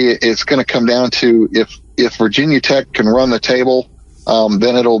really it's going to come down to if Virginia Tech can run the table,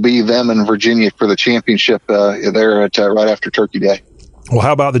 then it'll be them and Virginia for the championship there at right after Turkey Day. Well,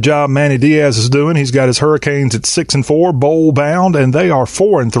 how about the job Manny Diaz is doing? He's got his Hurricanes at 6-4, bowl bound, and they are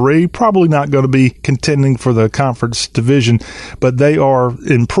 4-3. Probably not going to be contending for the conference division, but they are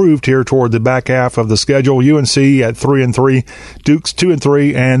improved here toward the back half of the schedule. UNC at 3-3, Duke's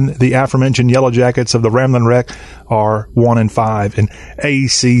 2-3, and the aforementioned Yellow Jackets of the Ramblin' Wreck are 1-5 in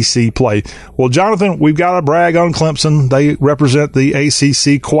ACC play. Well, Jonathan, we've got to brag on Clemson. They represent the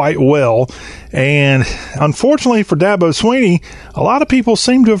ACC quite well, and unfortunately for Dabo Swinney, a lot of people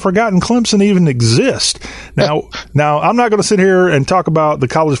seem to have forgotten Clemson even exists. Now, I'm not going to sit here and talk about the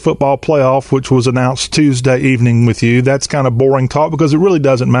college football playoff, which was announced Tuesday evening with you. That's kind of boring talk because it really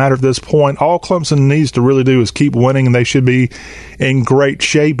doesn't matter at this point. All Clemson needs to really do is keep winning, and they should be in great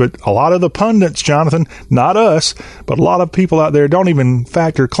shape. But a lot of the pundits, Jonathan, not us, but a lot of people out there don't even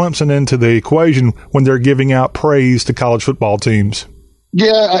factor Clemson into the equation when they're giving out praise to college football teams.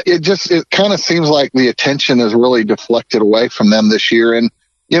 Yeah, it kind of seems like the attention is really deflected away from them this year. And,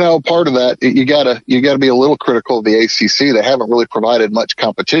 part of that, you gotta be a little critical of the ACC. They haven't really provided much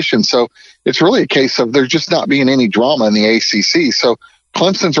competition. So it's really a case of there just not being any drama in the ACC. So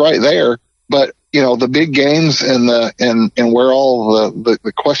Clemson's right there, but the big games and where all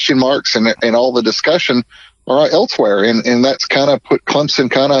the question marks and all the discussion are elsewhere. And that's kind of put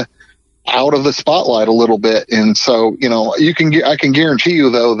Clemson kind of out of the spotlight a little bit. And so, I can guarantee you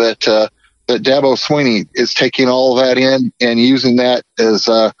though that Dabo Swinney is taking all of that in and using that as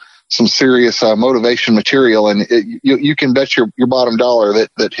some serious motivation material. And you can bet your bottom dollar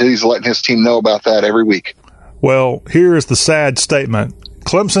that he's letting his team know about that every week. Well, here's the sad statement.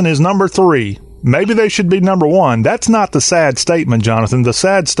 Clemson is number 3. Maybe they should be number 1. That's not the sad statement, Jonathan. The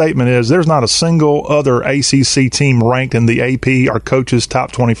sad statement is there's not a single other ACC team ranked in the AP or coaches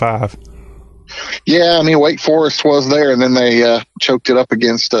top 25. Yeah, I mean, Wake Forest was there, and then they choked it up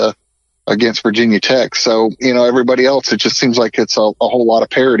against Virginia Tech. So, everybody else, it just seems like it's a whole lot of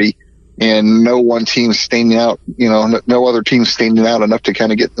parity, and no one team standing out, no other team standing out enough to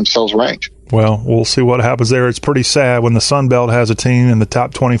kind of get themselves ranked. Well, we'll see what happens there. It's pretty sad when the Sun Belt has a team in the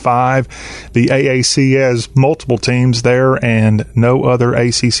top 25. The AAC has multiple teams there and no other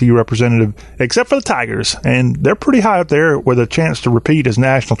ACC representative except for the Tigers. And they're pretty high up there with a chance to repeat as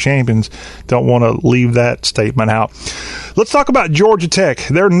national champions. Don't want to leave that statement out. Let's talk about Georgia Tech.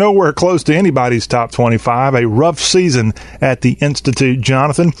 They're nowhere close to anybody's top 25. A rough season at the Institute,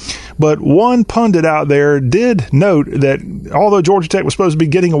 Jonathan. But one pundit out there did note that although Georgia Tech was supposed to be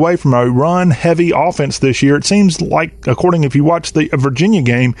getting away from a run-heavy offense this year, it seems like, according if you watch the Virginia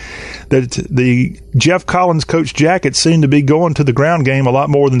game, that the Jeff Collins coach Jackets seem to be going to the ground game a lot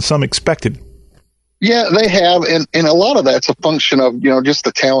more than some expected. Yeah, they have, and a lot of that's a function of just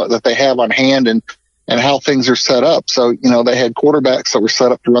the talent that they have on hand and how things are set up. So they had quarterbacks that were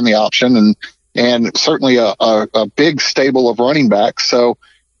set up to run the option, and certainly a big stable of running backs. So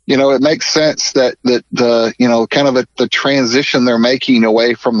it makes sense that the kind of the transition they're making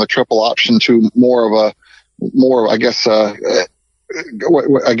away from the triple option to more I guess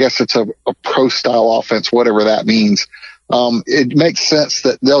it's a pro style offense, whatever that means. It makes sense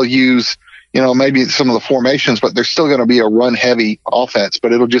that they'll use maybe some of the formations, but there's still going to be a run heavy offense,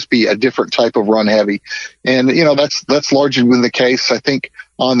 but it'll just be a different type of run heavy. And, that's largely been the case. I think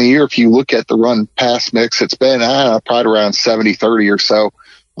on the year, if you look at the run pass mix, it's been probably around 70-30 or so,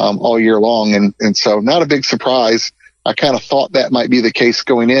 all year long. And so not a big surprise. I kind of thought that might be the case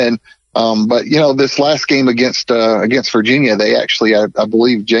going in. But this last game against Virginia, they actually, I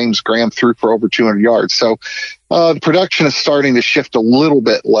believe James Graham threw for over 200 yards. So, the production is starting to shift a little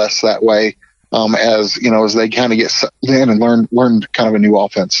bit less that way. As they kind of get in and learn kind of a new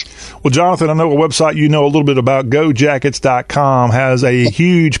offense. Well, Jonathan, I know a website you know a little bit about, GoJackets.com, has a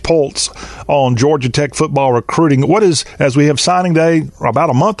huge pulse on Georgia Tech football recruiting. What is, as we have signing day about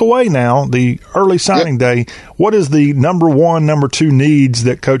a month away now, the early signing day, what is the number 1, number 2 needs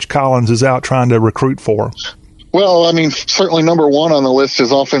that Coach Collins is out trying to recruit for? Well, I mean, certainly number 1 on the list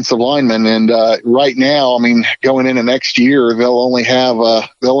is offensive linemen. And, right now, I mean, going into next year, they'll only have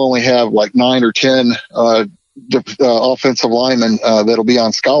like 9 or 10, offensive linemen, that'll be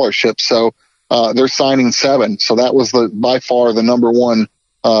on scholarship. So, they're signing 7. So that was by far the number 1,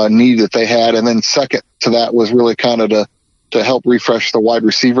 need that they had. And then second to that was really kind of to help refresh the wide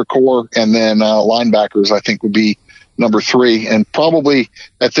receiver core. And then, linebackers, I think, would be number 3, and probably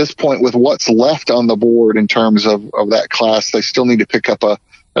at this point with what's left on the board in terms of that class, they still need to pick up a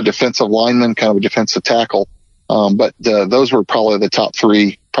defensive lineman, kind of a defensive tackle. But those were probably the top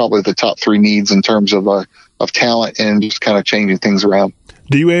three needs in terms of talent and just kind of changing things around.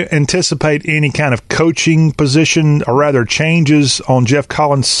 Do you anticipate any kind of coaching position or rather changes on Jeff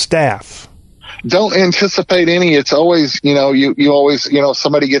Collins' staff? don't anticipate any. It's always, you always,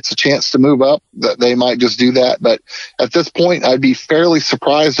 somebody gets a chance to move up, that they might just do that. But at this point, I'd be fairly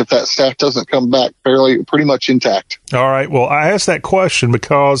surprised if that staff doesn't come back pretty much intact. All right. Well, I asked that question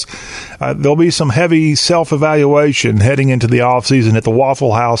because there'll be some heavy self-evaluation heading into the offseason at the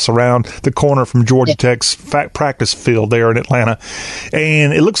Waffle House around the corner from Georgia Tech's practice field there in Atlanta.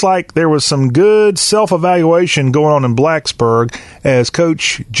 And it looks like there was some good self-evaluation going on in Blacksburg as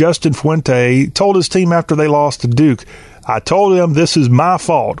Coach Justin Fuente told his team after they lost to Duke, I told them this is my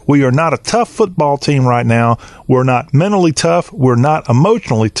fault. We are not a tough football team right now. We're not mentally tough. We're not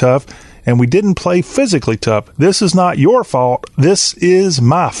emotionally tough. And we didn't play physically tough. This is not your fault. This is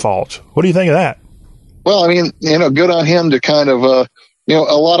my fault. What do you think of that? Well, I mean, good on him to kind of, a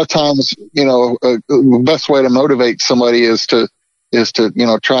lot of times, the best way to motivate somebody is to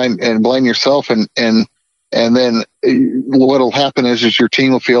try and blame yourself. And then what'll happen is your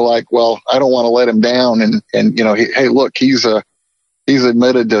team will feel like, well, I don't want to let him down. And hey, look, he's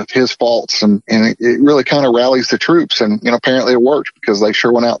admitted to his faults, and it really kind of rallies the troops. And, apparently it worked because they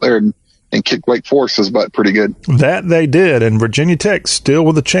sure went out there and kicked Wake Forest's butt pretty good. That they did, and Virginia Tech still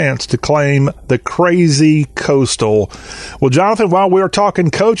with a chance to claim the crazy Coastal. Well, Jonathan, while we are talking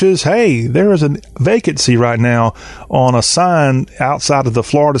coaches, hey, there is a vacancy right now on a sign outside of the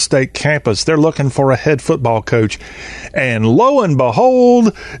Florida State campus. They're looking for a head football coach. And lo and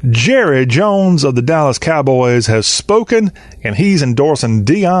behold, Jerry Jones of the Dallas Cowboys has spoken, and he's endorsing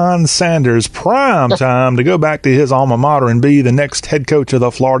Deion Sanders prime time to go back to his alma mater and be the next head coach of the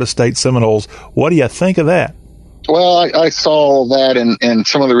Florida State Seminoles. What do you think of that? Well, I saw that, and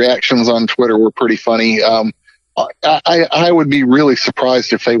some of the reactions on Twitter were pretty funny. I would be really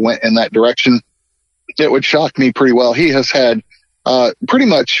surprised if they went in that direction. It would shock me pretty well. He has had pretty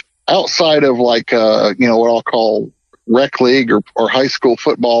much outside of what I'll call rec league or high school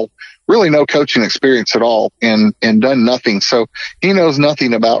football, really no coaching experience at all, and done nothing. So he knows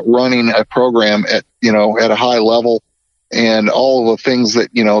nothing about running a program at a high level and all of the things that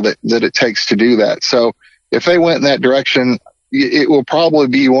it takes to do that. So if they went in that direction, it will probably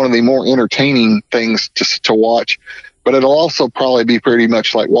be one of the more entertaining things to watch, but it'll also probably be pretty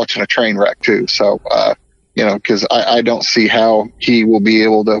much like watching a train wreck too. So, because I don't see how he will be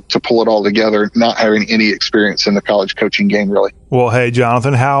able to pull it all together, not having any experience in the college coaching game, really. Well, hey,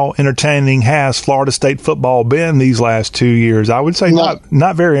 Jonathan, how entertaining has Florida State football been these last 2 years? I would say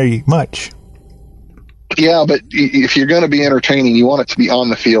not very much. Yeah, but if you're going to be entertaining, you want it to be on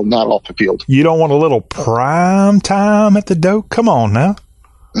the field, not off the field. You don't want a little prime time at the Doak? Come on now.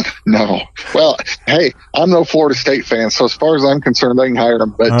 No. Well, hey, I'm no Florida State fan, so as far as I'm concerned, they can hire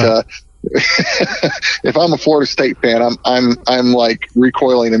them. But if I'm a Florida State fan, I'm like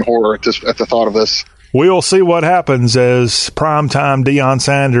recoiling in horror at the thought of this. We'll see what happens as primetime Deion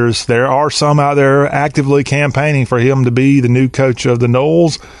Sanders. There are some out there actively campaigning for him to be the new coach of the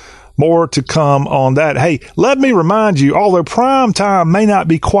Noles. More to come on that. Hey, let me remind you, although prime time may not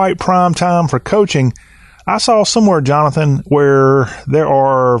be quite prime time for coaching, I saw somewhere, Jonathan, where there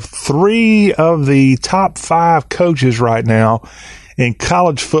are 3 of the top 5 coaches right now in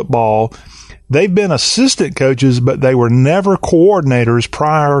college football. They've been assistant coaches, but they were never coordinators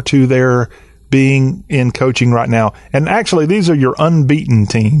prior to their being in coaching right now. And actually, these are your unbeaten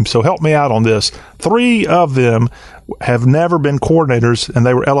teams. So help me out on this. 3 of them have never been coordinators, and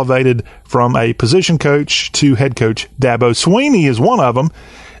they were elevated from a position coach to head coach. Dabo Swinney is one of them.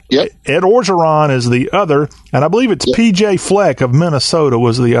 Yep. Ed Orgeron is the other, and I believe it's P.J. Fleck of Minnesota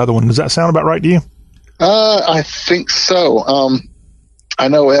was the other one. Does that sound about right to you? I think so. I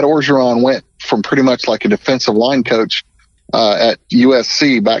know Ed Orgeron went from pretty much like a defensive line coach at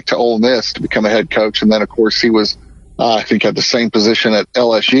USC back to Ole Miss to become a head coach, and then of course he was I think at the same position at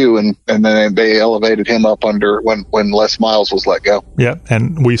LSU, and then they elevated him up under when Les Miles was let go. Yeah,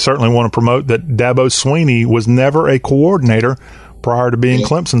 and we certainly want to promote that Dabo Swinney was never a coordinator prior to being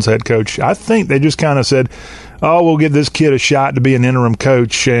Clemson's head coach. I think they just kind of said, oh, we'll give this kid a shot to be an interim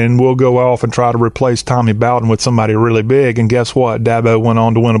coach, and we'll go off and try to replace Tommy Bowden with somebody really big. And guess what? Dabo went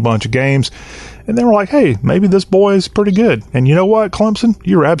on to win a bunch of games. And they were like, hey, maybe this boy is pretty good. And you know what, Clemson?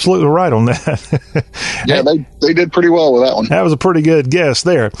 You're absolutely right on that. Yeah, they did pretty well with that one. That was a pretty good guess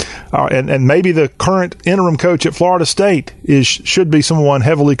there. And maybe the current interim coach at Florida State should be someone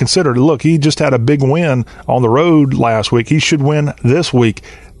heavily considered. Look, he just had a big win on the road last week. He should win this week.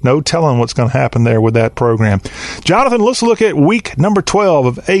 no telling what's going to happen there with that program. Jonathan, let's look at week number 12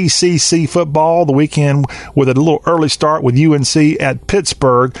 of ACC football, the weekend with a little early start with UNC at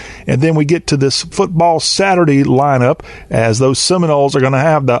Pittsburgh. And then we get to this football Saturday lineup as those Seminoles are going to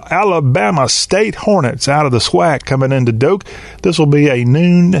have the Alabama State Hornets out of the SWAC coming into Doak. This will be a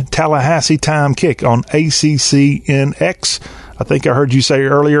noon Tallahassee time kick on ACCNX. I think I heard you say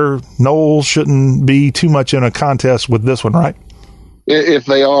earlier, Noles shouldn't be too much in a contest with this one, right? If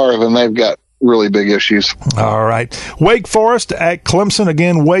they are, then they've got really big issues. All right. Wake Forest at Clemson.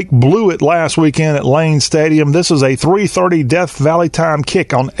 Again, Wake blew it last weekend at Lane Stadium. This is a 3:30 Death Valley time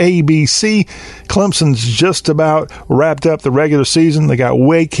kick on ABC. Clemson's just about wrapped up the regular season. They got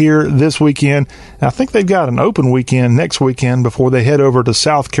Wake here this weekend. I think they've got an open weekend next weekend before they head over to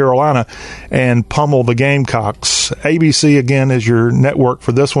South Carolina and pummel the Gamecocks. ABC, again, is your network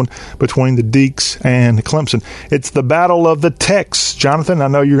for this one between the Deacs and Clemson. It's the Battle of the Techs. Jonathan, I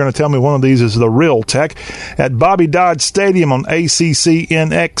know you're going to tell me one of these is the real Tech. At Bobby Dodd Stadium on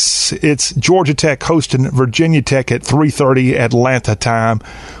ACCNX, it's Georgia Tech hosting Virginia Tech at 3:30 Atlanta time.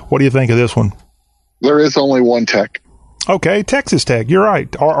 What do you think of this one? There is only one Tech. Okay, Texas Tech. You're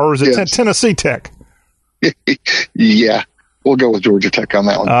right. Or is it Yes. Tennessee Tech? Yeah, we'll go with Georgia Tech on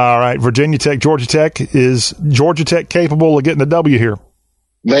that one. All right, Virginia Tech, Georgia Tech. Is Georgia Tech capable of getting a W here?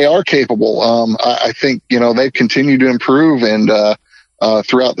 They are capable. I think, they've continued to improve and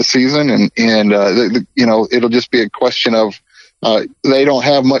throughout the season, and it'll just be a question of they don't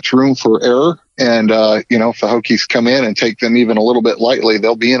have much room for error. And, if the Hokies come in and take them even a little bit lightly,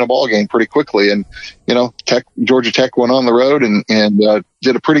 they'll be in a ball game pretty quickly. And, Georgia Tech went on the road and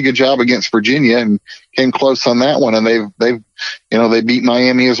did a pretty good job against Virginia and came close on that one. And they beat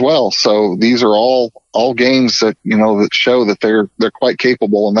Miami as well. So these are all games that, that show that they're quite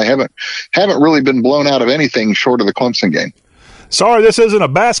capable, and they haven't really been blown out of anything short of the Clemson game. Sorry, this isn't a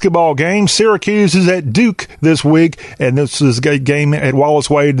basketball game. Syracuse is at Duke this week, and this is a game at Wallace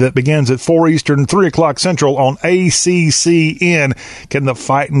Wade that begins at 4 Eastern, 3 o'clock Central on ACCN. Can the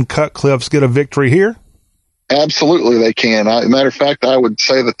Fighting Cutcliffes get a victory here? Absolutely, they can. Matter of fact, I would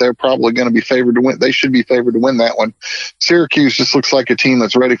say that they're probably going to be favored to win. They should be favored to win that one. Syracuse just looks like a team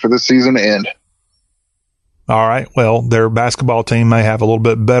that's ready for this season to end. All right. Well, their basketball team may have a little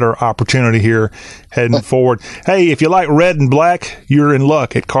bit better opportunity here heading forward. Hey, if you like red and black, you're in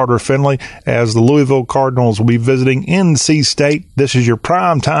luck at Carter Finley as the Louisville Cardinals will be visiting NC State. This is your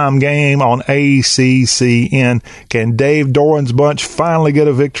primetime game on ACCN. Can Dave Doran's bunch finally get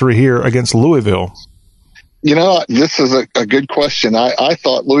a victory here against Louisville? This is a good question. I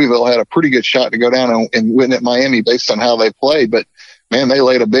thought Louisville had a pretty good shot to go down and win at Miami based on how they played, but man, they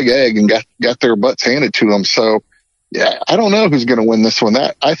laid a big egg and got their butts handed to them. So, yeah, I don't know who's going to win this one.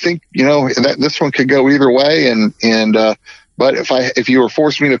 I think, that this one could go either way. But if you were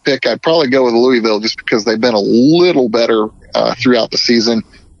forcing me to pick, I'd probably go with Louisville just because they've been a little better throughout the season.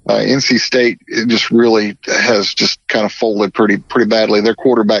 NC State just really has just kind of folded pretty badly. Their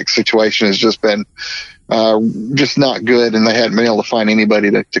quarterback situation has just been just not good, and they hadn't been able to find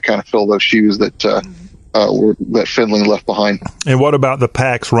anybody to kind of fill those shoes that Finley left behind. And what about the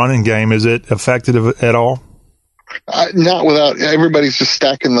Pac's running game? Is it effective at all? Not without everybody's just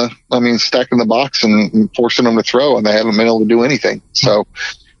stacking the box and forcing them to throw, and they haven't been able to do anything. So,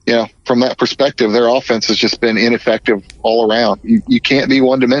 from that perspective, their offense has just been ineffective all around. You can't be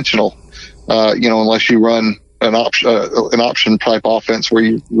one dimensional, unless you run an option type offense where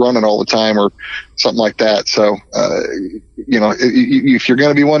you run it all the time or something like that. So, if you're going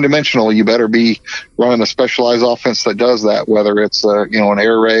to be one dimensional, you better be running a specialized offense that does that, whether it's, an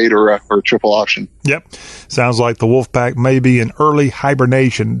air raid or a triple option. Yep. Sounds like the Wolfpack may be in early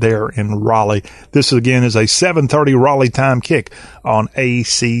hibernation there in Raleigh. This again is a 7:30 Raleigh time kick on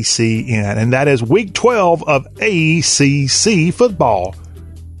ACCN, and that is week 12 of ACC football.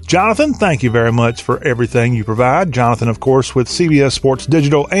 Jonathan, thank you very much for everything you provide. Jonathan, of course, with CBS Sports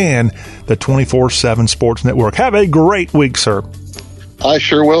Digital and the 24/7 Sports Network. Have a great week, sir. I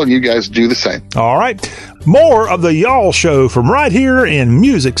sure will, and you guys do the same. All right. More of the Y'all Show from right here in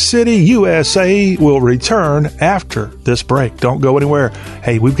Music City, USA will return after this break. Don't go anywhere.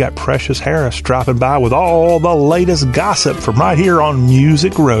 Hey, we've got Precious Harris dropping by with all the latest gossip from right here on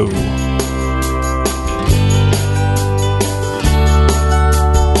Music Row.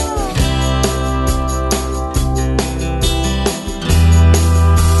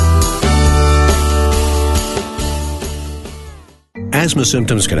 Asthma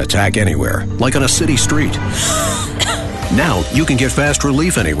symptoms can attack anywhere, like on a city street. Now you can get fast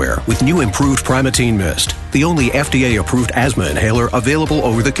relief anywhere with new improved Primatene Mist, the only FDA-approved asthma inhaler available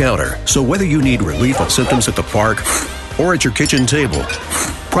over the counter. So whether you need relief of symptoms at the park or at your kitchen table,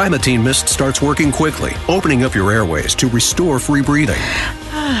 Primatene Mist starts working quickly, opening up your airways to restore free breathing.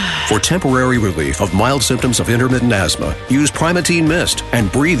 For temporary relief of mild symptoms of intermittent asthma, use Primatene Mist and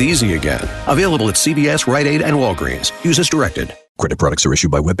breathe easy again. Available at CVS, Rite Aid, and Walgreens. Use as directed. Credit products are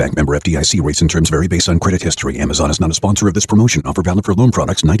issued by WebBank, member FDIC. Rates and terms vary based on credit history. Amazon is not a sponsor of this promotion. Offer valid for loan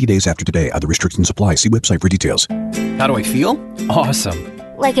products 90 days after today. Other restrictions apply. See website for details. How do I feel? Awesome.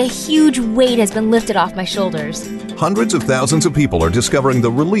 Like a huge weight has been lifted off my shoulders. Hundreds of thousands of people are discovering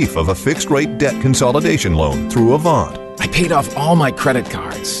the relief of a fixed-rate debt consolidation loan through Avant. I paid off all my credit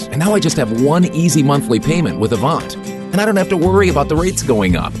cards, and now I just have one easy monthly payment with Avant. And I don't have to worry about the rates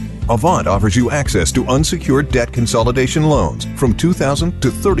going up. Avant offers you access to unsecured debt consolidation loans from $2,000 to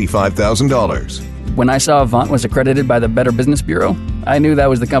 $35,000. When I saw Avant was accredited by the Better Business Bureau, I knew that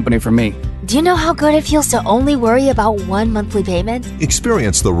was the company for me. Do you know how good it feels to only worry about one monthly payment?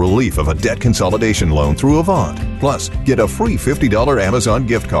 Experience the relief of a debt consolidation loan through Avant. Plus, get a free $50 Amazon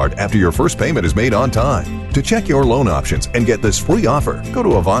gift card after your first payment is made on time. To check your loan options and get this free offer, go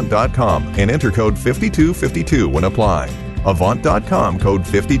to Avant.com and enter code 5252 when applying. Avant.com, code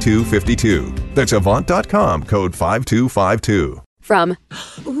 5252. That's Avant.com, code 5252. From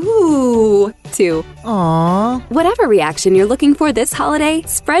ooh to aww. Whatever reaction you're looking for this holiday,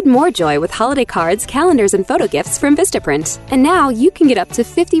 spread more joy with holiday cards, calendars, and photo gifts from Vistaprint. And now you can get up to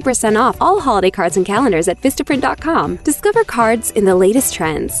 50% off all holiday cards and calendars at Vistaprint.com. Discover cards in the latest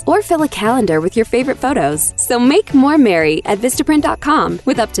trends or fill a calendar with your favorite photos. So make more merry at Vistaprint.com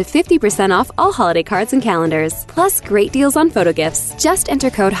with up to 50% off all holiday cards and calendars. Plus great deals on photo gifts. Just enter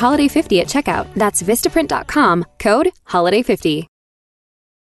code HOLIDAY50 at checkout. That's Vistaprint.com, code HOLIDAY50.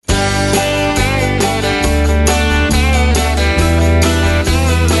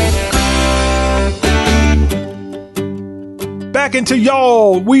 Back into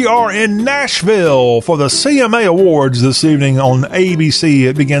y'all. We are in Nashville for the CMA Awards this evening on ABC.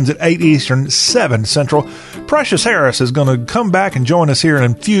 It begins at 8 Eastern, 7 Central. Precious Harris is going to come back and join us here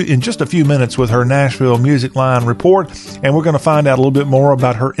in just a few minutes with her Nashville Music Line report, and we're going to find out a little bit more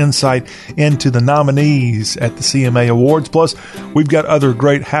about her insight into the nominees at the CMA Awards. Plus, we've got other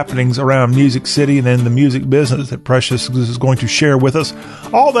great happenings around Music City and in the music business that Precious is going to share with us.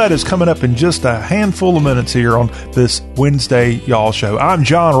 All that is coming up in just a handful of minutes here on this Wednesday Y'all Show. I'm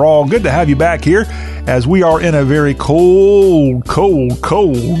John Rawl. Good to have you back here as we are in a very cold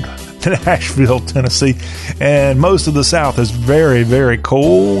Nashville, Tennessee, and most of the South is very, very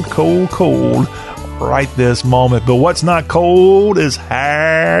cold right this moment. But what's not cold is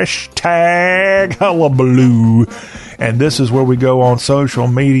hashtag hullabaloo. And this is where we go on social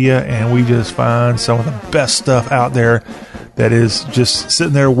media and we just find some of the best stuff out there that is just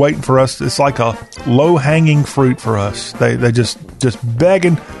sitting there waiting for us. It's like a low-hanging fruit for us. They just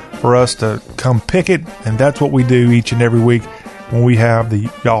begging for us to come pick it, and that's what we do each and every week when we have the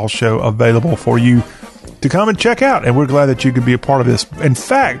Y'all Show available for you to come and check out. And we're glad that you could be a part of this. In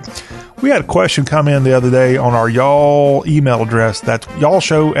fact, we had a question come in the other day on our Y'all email address. That's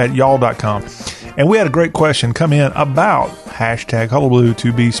y'allshow@y'all.com. And we had a great question come in about hashtag hullabaloo,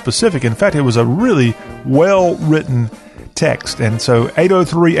 to be specific. In fact, it was a really well-written text. And so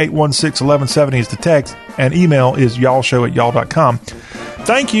 803-816-1170 is the text, and email is y'allshow@y'all.com.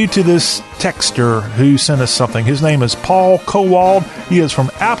 Thank you to this texter who sent us something. His name is Paul Kowald. He is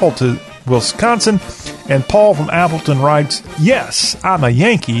from Appleton, Wisconsin. And Paul from Appleton writes, "Yes, I'm a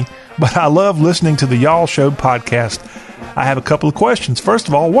Yankee, but I love listening to the Y'all Show podcast. I have a couple of questions. First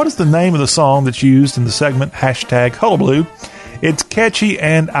of all, what is the name of the song that's used in the segment hashtag hullabaloo? It's catchy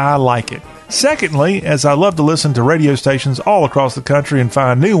and I like it. Secondly, as I love to listen to radio stations all across the country and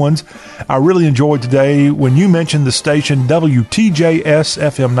find new ones, I really enjoyed today when you mentioned the station WTJS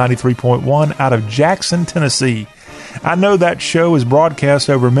FM 93.1 out of Jackson, Tennessee. I know that show is broadcast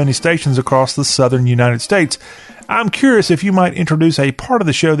over many stations across the southern United States. I'm curious if you might introduce a part of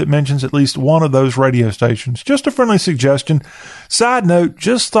the show that mentions at least one of those radio stations. Just a friendly suggestion. Side note,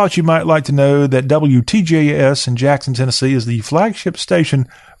 just thought you might like to know that WTJS in Jackson, Tennessee is the flagship station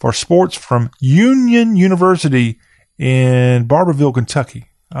for sports from Union University in Barberville, Kentucky.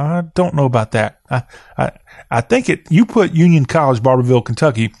 I don't know about that. I think you put Union College, Barberville,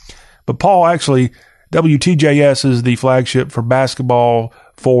 Kentucky, but Paul, actually, WTJS is the flagship for basketball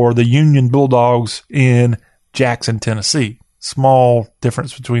for the Union Bulldogs in Jackson, Tennessee. Small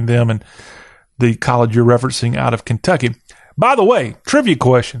difference between them and the college you're referencing out of Kentucky. By the way, trivia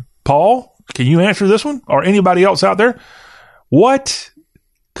question. Paul, can you answer this one? Or anybody else out there? What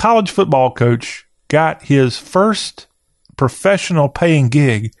college football coach got his first professional paying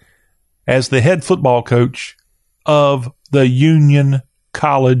gig as the head football coach of the Union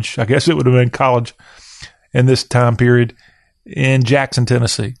College? I guess it would have been college in this time period in Jackson,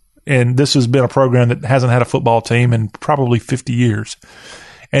 Tennessee. And this has been a program that hasn't had a football team in probably 50 years.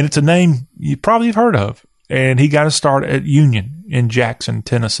 And it's a name you probably have heard of. And he got to start at Union in Jackson,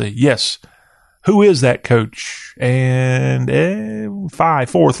 Tennessee. Yes. Who is that coach? And 5,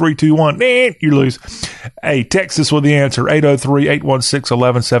 4, 3, 2, 1. You lose. Hey, text us with the answer.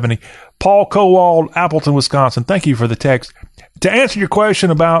 803-816-1170. Paul Kowald, Appleton, Wisconsin. Thank you for the text. To answer your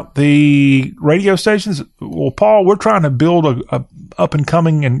question about the radio stations, well, Paul, we're trying to build a up and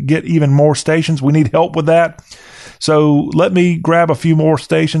coming and get even more stations. We need help with that. So let me grab a few more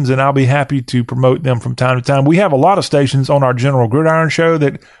stations and I'll be happy to promote them from time to time. We have a lot of stations on our General Gridiron show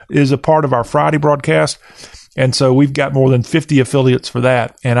that is a part of our Friday broadcast. And so we've got more than 50 affiliates for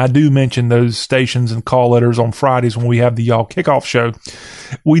that. And I do mention those stations and call letters on Fridays when we have the Y'all Kickoff show.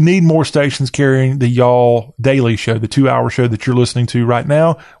 We need more stations carrying the Y'all Daily show, the 2-hour show that you're listening to right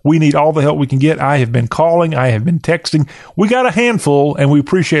now. We need all the help we can get. I have been calling. I have been texting. We got a handful, and we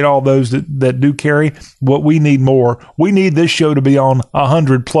appreciate all those that do carry, but we need more. We need this show to be on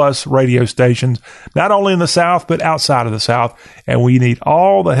 100-plus radio stations, not only in the South, but outside of the South. And we need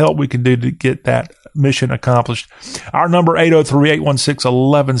all the help we can do to get that mission accomplished. Our number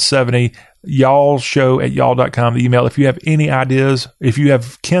 803-816-1170, y'all show at y'all.com, the email. If you have any ideas, if you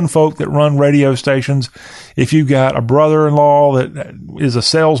have kinfolk that run radio stations, if you've got a brother-in-law that is a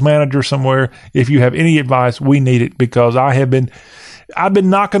sales manager somewhere, if you have any advice, we need it, because I've been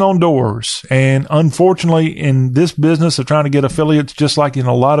knocking on doors, and unfortunately in this business of trying to get affiliates, just like in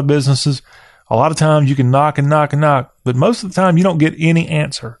a lot of businesses, a lot of times you can knock and knock and knock, but most of the time you don't get any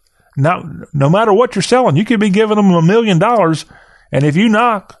answer. No matter what you're selling, you could be giving them $1 million, and if you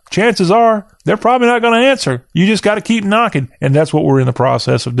knock, chances are they're probably not going to answer. You just got to keep knocking, and that's what we're in the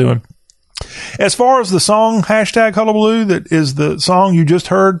process of doing. As far as the song, hashtag Hullabaloo, that is the song you just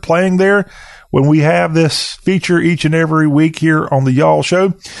heard playing there, when we have this feature each and every week here on the Y'all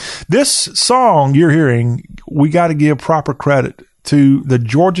Show, this song you're hearing, we got to give proper credit to the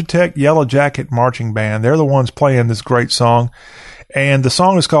Georgia Tech Yellow Jacket Marching Band. They're the ones playing this great song. And the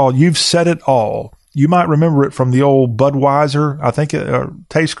song is called You've Said It All. You might remember it from the old Budweiser. I think it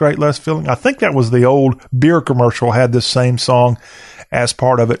tastes great, less filling. I think that was the old beer commercial, had this same song as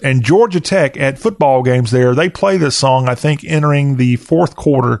part of it. And Georgia Tech at football games there, they play this song, I think, entering the fourth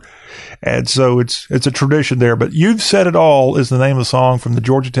quarter. And so it's a tradition there. But You've Said It All is the name of the song from the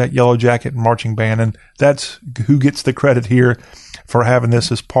Georgia Tech Yellow Jacket Marching Band. And that's who gets the credit here for having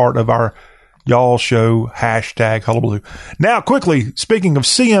this as part of our Y'all Show, hashtag Hullabaloo. Now, quickly, speaking of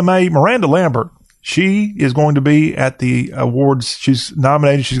CMA, Miranda Lambert, she is going to be at the awards. She's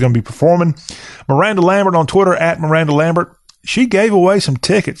nominated. She's going to be performing. Miranda Lambert on Twitter, at Miranda Lambert. She gave away some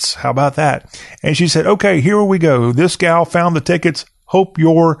tickets. How about that? And she said, okay, here we go. This gal found the tickets. Hope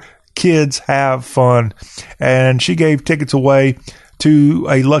your kids have fun. And she gave tickets away to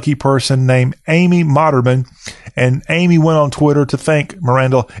a lucky person named Amy Moderman. And Amy went on Twitter to thank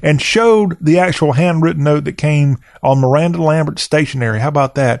Miranda and showed the actual handwritten note that came on Miranda Lambert's stationery. How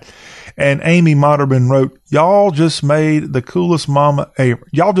about that? And Amy Moderman wrote, y'all just made the coolest mama ever.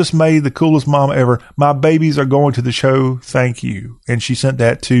 Y'all just made the coolest mama ever. My babies are going to the show. Thank you. And she sent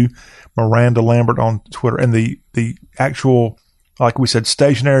that to Miranda Lambert on Twitter. And the actual, like we said,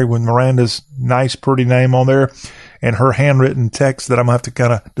 stationery with Miranda's nice, pretty name on there and her handwritten text that I'm going to have to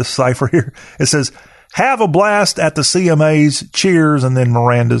kind of decipher here. It says, have a blast at the CMAs. Cheers. And then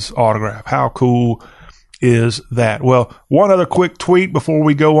Miranda's autograph. How cool is that? Well, one other quick tweet before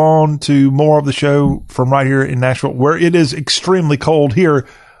we go on to more of the show from right here in Nashville, where it is extremely cold here.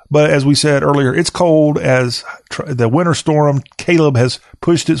 But as we said earlier, it's cold as the winter storm Caleb has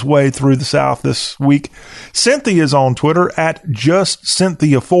pushed its way through the South this week. Cynthia is on Twitter at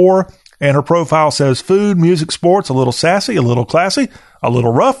JustCynthia4. And her profile says food, music, sports, a little sassy, a little classy, a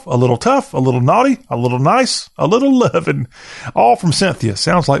little rough, a little tough, a little naughty, a little nice, a little loving. All from Cynthia.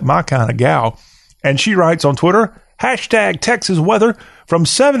 Sounds like my kind of gal. And she writes on Twitter, hashtag Texas weather from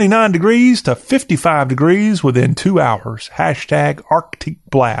 79 degrees to 55 degrees within 2 hours. Hashtag Arctic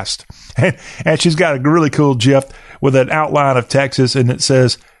blast. And she's got a really cool GIF with an outline of Texas, and it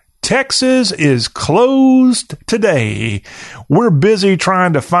says, Texas is closed today. We're busy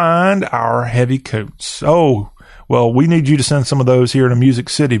trying to find our heavy coats. Oh, well, we need you to send some of those here to Music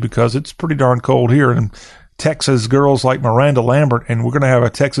City because it's pretty darn cold here. And Texas girls like Miranda Lambert, and we're going to have a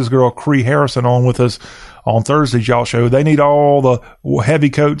Texas girl, Cree Harrison, on with us on Thursday's Y'all Show. They need all the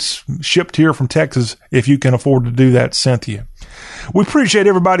heavy coats shipped here from Texas if you can afford to do that, Cynthia. We appreciate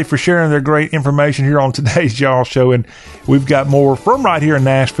everybody for sharing their great information here on today's Y'all Show, and we've got more from right here in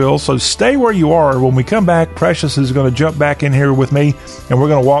Nashville, so stay where you are. When we come back, Precious is going to jump back in here with me, and we're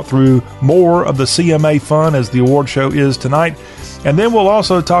going to walk through more of the CMA fun as the award show is tonight, and then we'll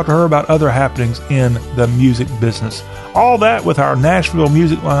also talk to her about other happenings in the music business. All that with our Nashville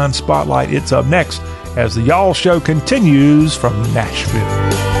Music Line Spotlight. It's up next as the Y'all Show continues from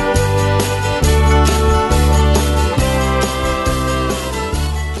Nashville.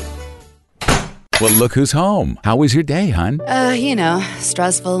 Well, look who's home. How was your day, hon?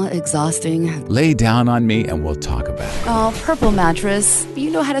 Stressful, exhausting. Lay down on me and we'll talk about it. Oh, Purple Mattress,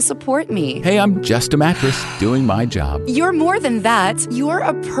 you know how to support me. Hey, I'm just a mattress doing my job. You're more than that. You're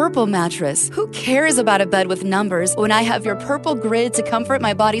a Purple Mattress. Who cares about a bed with numbers when I have your Purple Grid to comfort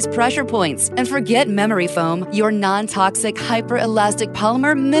my body's pressure points? And forget memory foam. Your non-toxic, hyper-elastic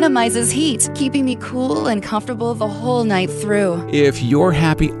polymer minimizes heat, keeping me cool and comfortable the whole night through. If you're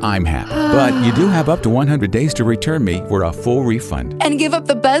happy, I'm happy. But you do have up to 100 days to return me for a full refund. And give up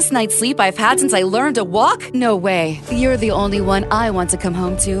the best night's sleep I've had since I learned to walk? No way. You're the only one I want to come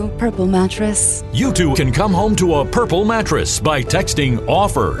home to. Purple Mattress. You too can come home to a Purple Mattress by texting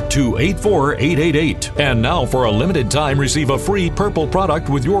OFFER to 84888. And now for a limited time, receive a free Purple product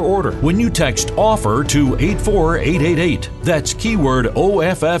with your order when you text OFFER to 84888. That's keyword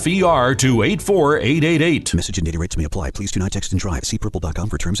OFFER to 84888. Message and data rates may apply. Please do not text and drive. See purple.com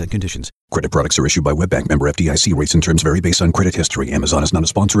for terms and conditions. Credit products are issued by WebBank, member FDIC. Rates and terms vary based on credit history. Amazon is not a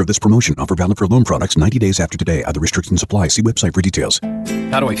sponsor of this promotion. Offer valid for loan products 90 days after today. Other restrictions apply. See website for details.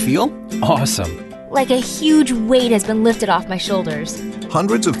 How do I feel? Awesome. Like a huge weight has been lifted off my shoulders.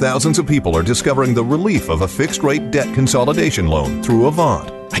 Hundreds of thousands of people are discovering the relief of a fixed-rate debt consolidation loan through Avant.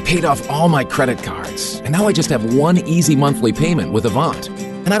 I paid off all my credit cards, and now I just have one easy monthly payment with Avant.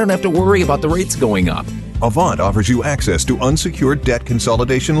 And I don't have to worry about the rates going up. Avant offers you access to unsecured debt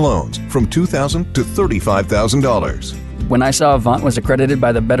consolidation loans from $2,000 to $35,000. When I saw Avant was accredited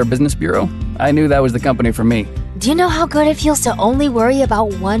by the Better Business Bureau, I knew that was the company for me. Do you know how good it feels to only worry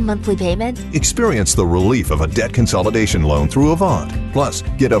about one monthly payment? Experience the relief of a debt consolidation loan through Avant. Plus,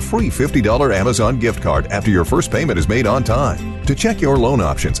 get a free $50 Amazon gift card after your first payment is made on time. To check your loan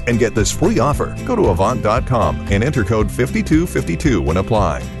options and get this free offer, go to Avant.com and enter code 5252 when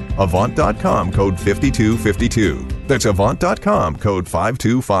applying. Avant.com, code 5252. That's Avant.com, code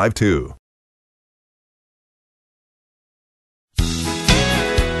 5252.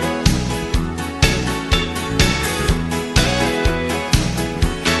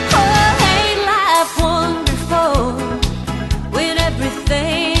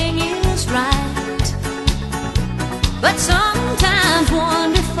 But sometimes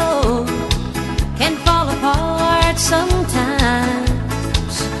wonderful can fall apart sometimes.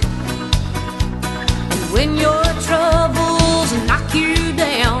 And when your troubles knock you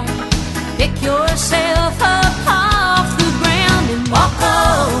down, pick yourself up off the ground and walk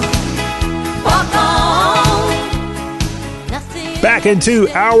on, walk on. Back into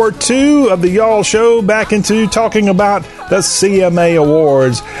hour 2 of the Y'all Show, back into talking about the CMA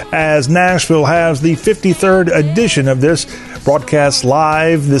Awards as Nashville has the 53rd edition of this broadcast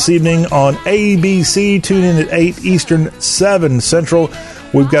live this evening on ABC. Tune in at 8 Eastern, 7 Central.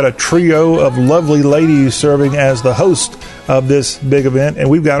 We've got a trio of lovely ladies serving as the host of this big event, and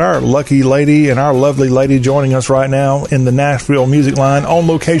we've got our lucky lady and our lovely lady joining us right now in the Nashville Music Line on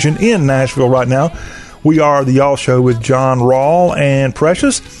location in Nashville right now. We are the Y'all Show with John Rawl and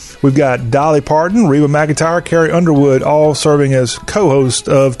Precious. We've got Dolly Parton, Reba McEntire, Carrie Underwood, all serving as co-hosts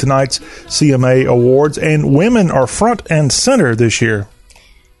of tonight's CMA Awards. And women are front and center this year.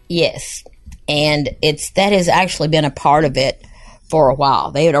 Yes. And that has actually been a part of it for a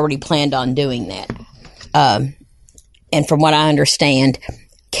while. They had already planned on doing that. And from what I understand,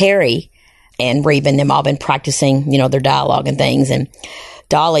 Carrie and Reba and them all been practicing, their dialogue and things. And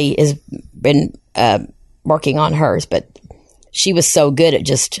Dolly has been working on hers, but she was so good at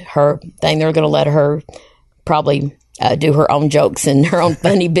just her thing. They're going to let her probably do her own jokes and her own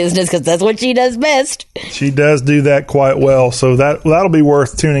funny business because that's what she does best. She does do that quite well. So that'll be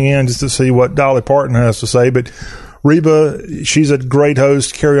worth tuning in just to see what Dolly Parton has to say. But Reba, she's a great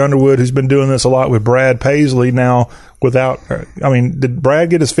host. Carrie Underwood, who's been doing this a lot with Brad Paisley now without her. I mean, did Brad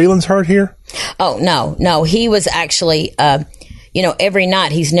get his feelings hurt here? Oh, no. He was actually, every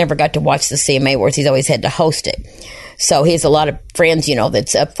night he's never got to watch the CMA Awards. He's always had to host it. So he has a lot of friends,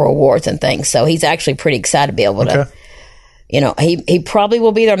 that's up for awards and things. So he's actually pretty excited to be able to, he probably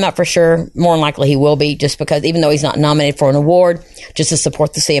will be there. I'm not for sure. More than likely he will be, just because even though he's not nominated for an award, just to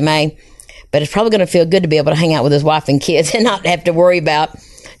support the CMA. But it's probably going to feel good to be able to hang out with his wife and kids and not have to worry about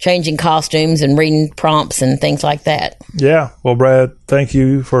changing costumes and reading prompts and things like that. Yeah. Well, Brad, thank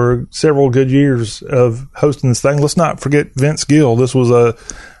you for several good years of hosting this thing. Let's not forget Vince Gill. This was a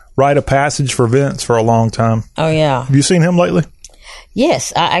rite of passage for Vince for a long time. Oh, yeah. Have you seen him lately?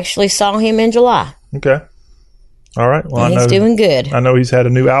 Yes, I actually saw him in July. Okay. All right. Well, and he's doing good. I know he's had a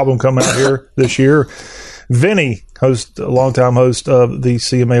new album come out here this year. Vinny, longtime host of the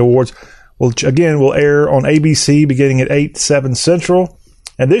CMA Awards, will air on ABC beginning at 8, 7 Central.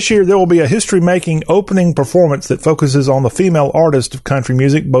 And this year there will be a history-making opening performance that focuses on the female artist of country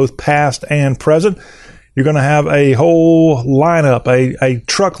music, both past and present. You're going to have a whole lineup, a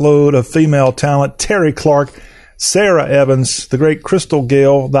truckload of female talent: Terry Clark, Sarah Evans, the great Crystal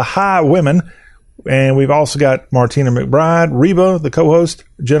Gale, the High Women, and we've also got Martina McBride, Reba, the co-host,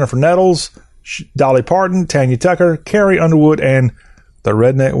 Jennifer Nettles, Dolly Parton, Tanya Tucker, Carrie Underwood, and the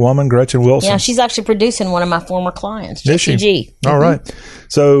redneck woman, Gretchen Wilson. Yeah, she's actually producing one of my former clients, Is she? G. All right.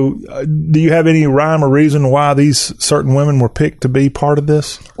 So do you have any rhyme or reason why these certain women were picked to be part of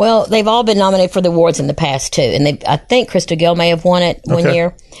this? Well, they've all been nominated for the awards in the past, too. And I think Crystal Gill may have won it one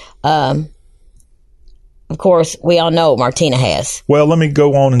year. Of course, we all know Martina has. Well, let me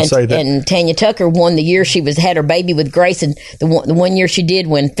go on and say that. And Tanya Tucker won the year she had her baby with Grace, and the one year she did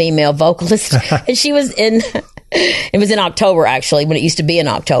win female vocalist. And she was in... It was in October, actually, when it used to be in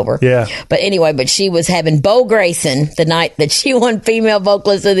October. Yeah. But anyway, she was having Bo Grayson the night that she won Female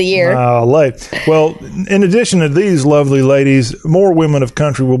Vocalist of the Year. Well, in addition to these lovely ladies, more women of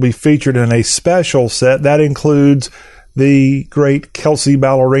country will be featured in a special set. That includes the great Kelsey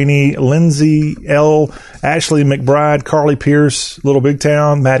Ballerini, Lindsay L., Ashley McBride, Carly Pierce, Little Big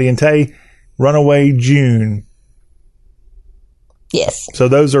Town, Maddie and Tay, Runaway June. Yes. So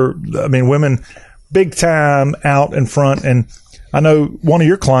those are, women big time out in front. And I know one of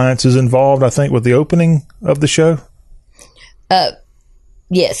your clients is involved, I think, with the opening of the show.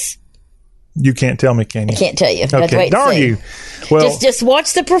 Yes. You can't tell me, can you? I can't tell you. Okay. Darn you. Well, just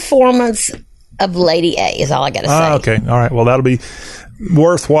watch the performance of Lady A is all I got to say. Okay. All right. Well, that'll be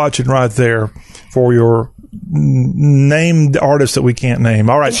worth watching right there for your named artist that we can't name.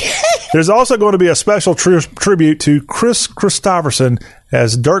 All right. There's also going to be a special tribute to Chris Christopherson,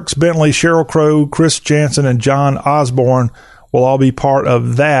 as Dierks Bentley, Sheryl Crow, Chris Jansen, and John Osborne will all be part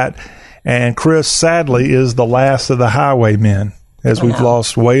of that. And Chris, sadly, is the last of the Highwaymen, as we've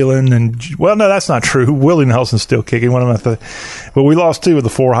lost Waylon and... Well, no, that's not true. Willie Nelson's still kicking. What am I thinking? But we lost 2 of the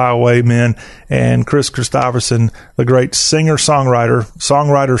 4 Highwaymen. And Chris Christopherson, the great singer,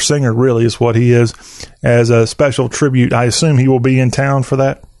 really is what he is, as a special tribute. I assume he will be in town for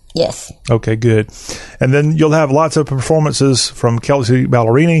that? Yes. Okay, good. And then you'll have lots of performances from Kelsey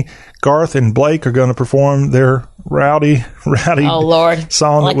Ballerini. Garth and Blake are going to perform their rowdy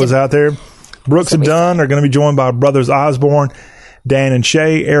song that was out there. Brooks and Dunn are going to be joined by Brothers Osborne, Dan and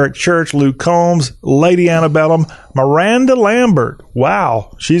Shay, Eric Church, Luke Combs, Lady Antebellum, Miranda Lambert.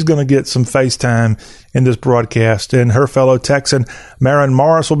 Wow, she's going to get some FaceTime in this broadcast. And her fellow Texan, Maren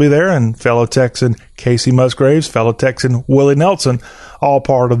Morris, will be there, and fellow Texan Casey Musgraves, fellow Texan Willie Nelson, all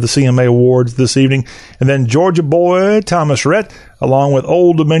part of the CMA Awards this evening. And then Georgia Boy, Thomas Rhett, along with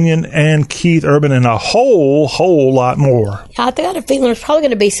Old Dominion and Keith Urban, and a whole lot more. I got a feeling there's probably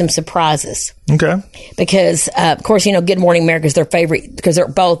going to be some surprises. Okay. Because, of course, Good Morning America is their favorite, because they're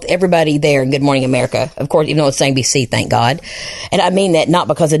both, everybody there in Good Morning America, of course, even though it's NBC, thank God. And I mean that not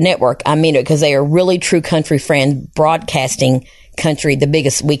because of network. I mean it because they are really true country friends broadcasting country, the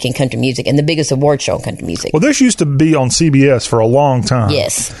biggest week in country music and the biggest award show in country music. Well, this used to be on CBS for a long time.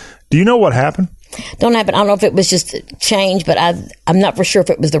 Yes. Do you know what happened? Don't happen. I don't know if it was just change, but I'm not for sure if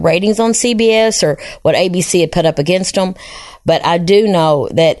it was the ratings on CBS or what ABC had put up against them. But I do know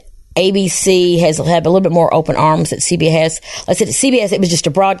that ABC has had a little bit more open arms that CBS has. Like I said, at CBS, it was just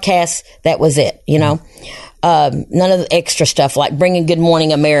a broadcast. That was it, none of the extra stuff like bringing Good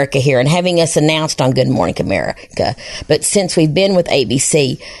Morning America here and having us announced on Good Morning America. But since we've been with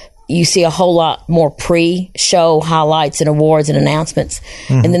ABC, you see a whole lot more pre-show highlights and awards and announcements.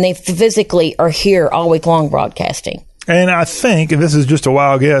 Mm-hmm. And then they physically are here all week long broadcasting. And I think, and this is just a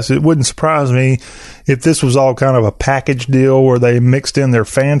wild guess, it wouldn't surprise me if this was all kind of a package deal where they mixed in their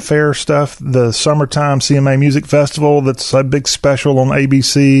fanfare stuff, the Summertime CMA Music Festival that's a big special on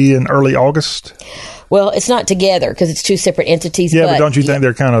ABC in early August. Well, it's not together because it's 2 separate entities. Yeah, but don't you think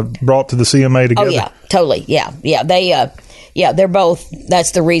they're kind of brought to the CMA together? Oh, yeah, totally. Yeah. They're both.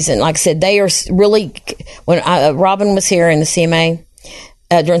 That's the reason. Like I said, they are really. When Robin was here in the CMA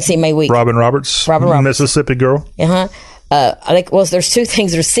during CMA week. Robin Roberts, Mississippi girl. I think. Well, there's 2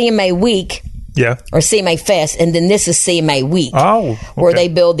 things. There's CMA week. Yeah. Or CMA Fest, and then this is CMA Week. Oh, okay. Where they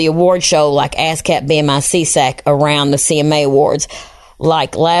build the award show like ASCAP, BMI, CSAC around the CMA Awards.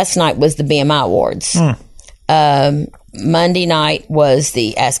 Like last night was the BMI Awards. Monday night was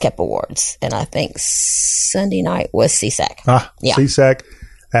the ASCAP Awards. And I think Sunday night was CSAC. Yeah. CSAC,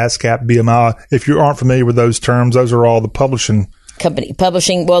 ASCAP, BMI. If you aren't familiar with those terms, those are all the publishing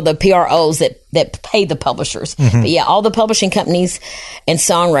the PROs that pay the publishers. But yeah, all the publishing companies and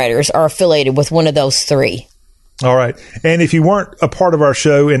songwriters are affiliated with one of those three. All right. And if you weren't a part of our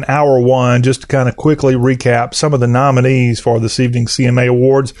show in hour one, just to kind of quickly recap some of the nominees for this evening's CMA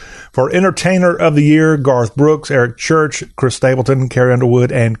Awards. For Entertainer of the Year, Garth Brooks, Eric Church, Chris Stapleton, Carrie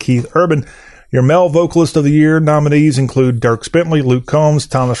Underwood, and Keith Urban. Your Male Vocalist of the Year nominees include Dierks Bentley, Luke Combs,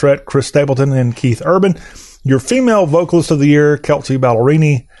 Thomas Rhett, Chris Stapleton, and Keith Urban. Your Female Vocalist of the Year, Kelsey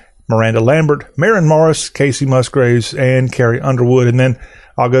Ballerini, Miranda Lambert, Maren Morris, Casey Musgraves, and Carrie Underwood. And then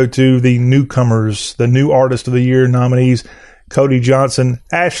I'll go to the newcomers, the New Artist of the Year nominees, Cody Johnson,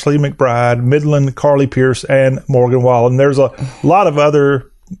 Ashley McBride, Midland, Carly Pierce, and Morgan Wallen. There's a lot of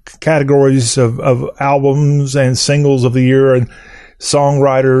other categories of albums and singles of the year and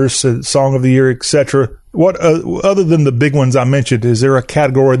songwriters, song of the year, etc. What other than the big ones I mentioned, is there a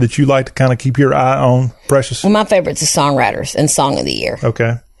category that you like to kind of keep your eye on, Precious? Well, my favorite's the songwriters and song of the year.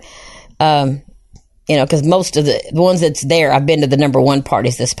 Okay. Because most of the ones that's there, I've been to the number one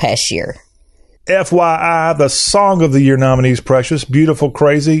parties this past year. FYI, the Song of the Year nominees, Precious, Beautiful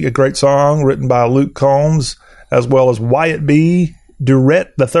Crazy, a great song written by Luke Combs, as well as Wyatt B.,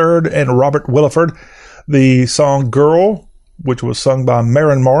 Durrett III, and Robert Williford. The song Girl, which was sung by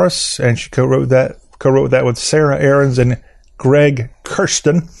Maren Morris, and she co-wrote that with Sarah Aarons and Greg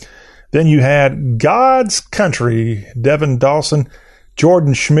Kirsten. Then you had God's Country, Devin Dawson,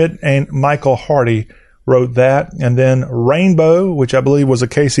 Jordan Schmidt, and Michael Hardy wrote that. And then Rainbow, which I believe was a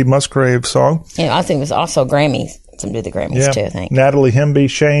Casey Musgrave song. Yeah, I think it was also Grammys. Some do the Grammys too, I think. Natalie Hemby,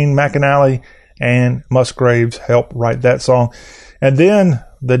 Shane McAnally, and Musgraves helped write that song. And then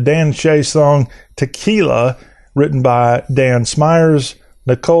the Dan Shea song Tequila, written by Dan Smyers,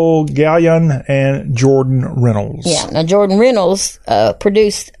 Nicole Gallion, and Jordan Reynolds. Yeah, now Jordan Reynolds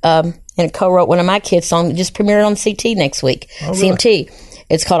produced and co-wrote one of my kids' songs that just premiered on CT next week, CMT. Really?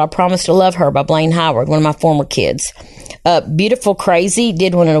 It's called I Promise to Love Her by Blaine Howard, one of my former kids. Beautiful Crazy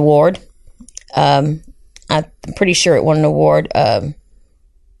did win an award. I'm pretty sure it won an award at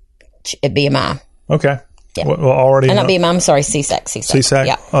BMI. Okay. Yeah. Well, already. Not BMI, I'm sorry, CSAC. CSAC.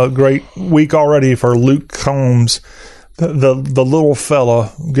 Yeah. A great week already for Luke Combs, the little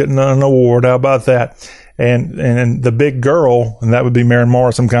fella getting an award. How about that? And the big girl, and that would be Maren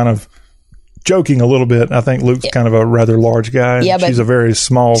Morris. I'm kind of joking a little bit. I think Luke's kind of a rather large guy. Yeah, but she's a very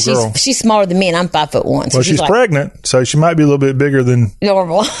small girl. She's smaller than me, and I'm 5'1". So well, she's like pregnant, so she might be a little bit bigger than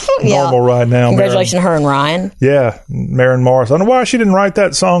normal. normal right now. Congratulations to her and Ryan. Yeah, Maren Morris. I don't know why she didn't write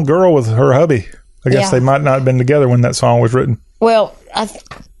that song "Girl" with her hubby. I guess they might not have been together when that song was written. Well, I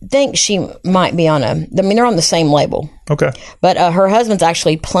think she might be on they're on the same label. Okay. But her husband's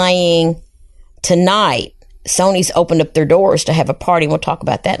actually playing tonight. Sony's opened up their doors to have a party. We'll talk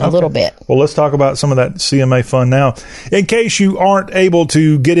about that in a little bit. Well, let's talk about some of that CMA fun now. In case you aren't able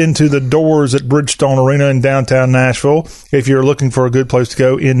to get into the doors at Bridgestone Arena in downtown Nashville, if you're looking for a good place to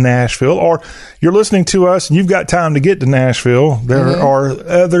go in Nashville, or you're listening to us and you've got time to get to Nashville, there are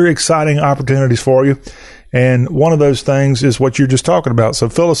other exciting opportunities for you. And one of those things is what you're just talking about. So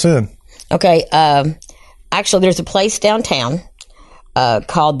fill us in. Okay. Actually, there's a place downtown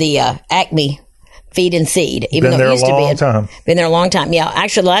called the Acme Feed and Seed, even though it used to be. Been there a long time. Yeah.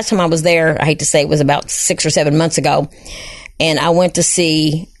 Actually, the last time I was there, I hate to say, it was about 6 or 7 months ago. And I went to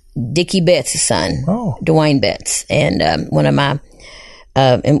see Dickie Betts' son, Dwayne Betts. And one of my,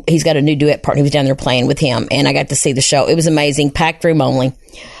 and he's got a new duet partner. He was down there playing with him. And I got to see the show. It was amazing, packed room only.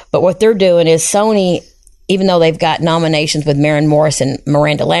 But what they're doing is Sony, even though they've got nominations with Maren Morris and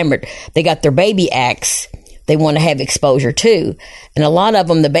Miranda Lambert, they got their baby acts they want to have exposure to. And a lot of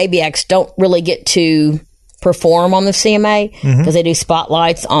them, the baby acts don't really get to perform on the CMA because they do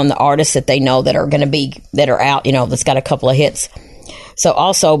spotlights on the artists that they know that are going to be, that are out, that's got a couple of hits. So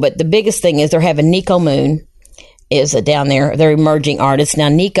also, but the biggest thing is they're having Nico Moon is down there. They're emerging artists. Now,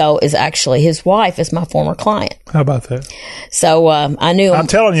 Nico is actually, his wife is my former client. How about that? So I knew him. I'm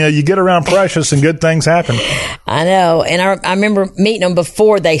telling you, you get around Precious and good things happen. I know. And I remember meeting them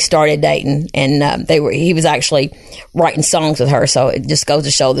before they started dating. And he was actually writing songs with her. So it just goes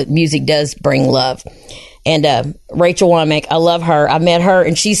to show that music does bring love. And Rachel Womack, I love her. I met her,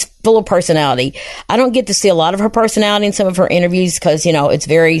 and she's full of personality. I don't get to see a lot of her personality in some of her interviews because, it's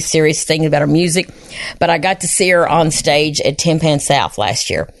very serious things about her music. But I got to see her on stage at Tin Pan South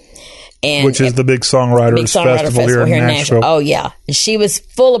last year. And which is the big songwriters festival here in Nashville. Oh, yeah. She was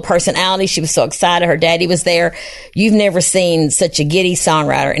full of personality. She was so excited. Her daddy was there. You've never seen such a giddy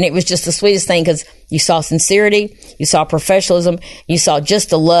songwriter. And it was just the sweetest thing because you saw sincerity, you saw professionalism, you saw just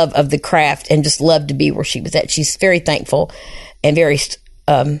the love of the craft and just loved to be where she was at. She's very thankful and very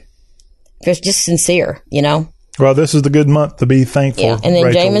just sincere, you know. Well, this is the good month to be thankful. Yeah, and then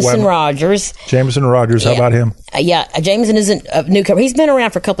Rachel Jameson Rogers. Jameson Rogers, how about him? Jameson isn't a newcomer. He's been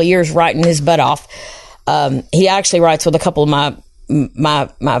around for a couple of years writing his butt off. He actually writes with a couple of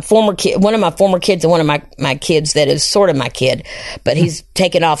my former kid, one of my former kids and one of my kids that is sort of my kid, but he's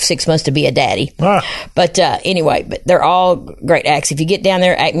taken off 6 months to be a daddy. But anyway, but they're all great acts. If you get down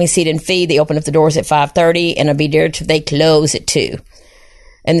there, Acme Seed and Feed, they open up the doors at 5:30 and I'll be there till they close at 2.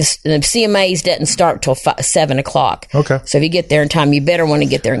 And the CMAs doesn't start till 7 o'clock. Okay. So if you get there in time, you better want to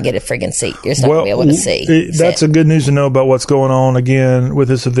get there and get a friggin' seat. You're just not going to be able to see. That's a good news to know about what's going on again with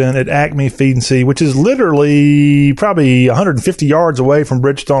this event at Acme Feed and See, which is literally probably 150 yards away from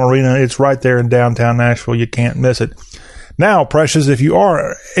Bridgestone Arena. It's right there in downtown Nashville. You can't miss it. Now, Precious, if you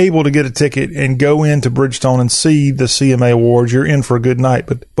are able to get a ticket and go into Bridgestone and see the CMA Awards, you're in for a good night.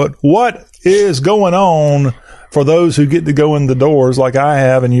 But what is going on for those who get to go in the doors like I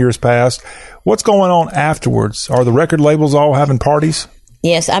have in years past? What's going on afterwards? Are the record labels all having parties?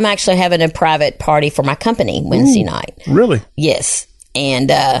 Yes, I'm actually having a private party for my company Wednesday night. Really? Yes. And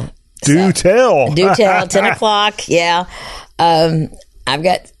do tell. 10 o'clock. Yeah. I've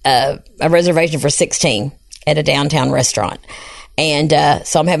got a reservation for 16 at a downtown restaurant. And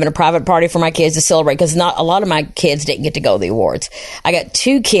so I'm having a private party for my kids to celebrate because not a lot of my kids didn't get to go to the awards. I got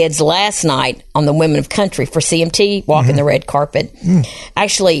 2 kids last night on the Women of Country for CMT walking the red carpet.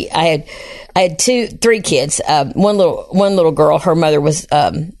 Actually, I had 3 kids. One little girl, her mother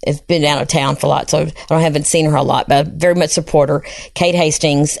has been out of town for a lot, so I haven't seen her a lot, but I very much support her. Kate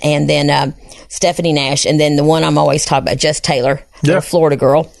Hastings, and then Stephanie Nash, and then the one I'm always talking about, Jess Taylor, little Florida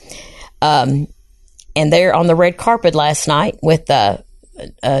girl. And they're on the red carpet last night with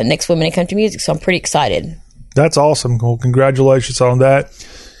Next Women in Country Music, so I'm pretty excited. That's awesome. Well, congratulations on that.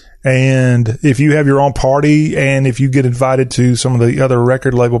 And if you have your own party and if you get invited to some of the other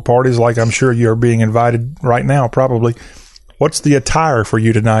record label parties, like I'm sure you're being invited right now probably, what's the attire for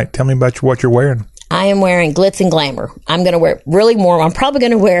you tonight? Tell me about what you're wearing. I am wearing glitz and glamour. I'm going to wear really warm. I'm probably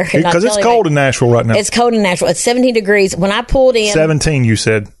going to wear... Because it's cold in Nashville right now. It's cold in Nashville. It's 17 degrees. When I pulled in... 17, you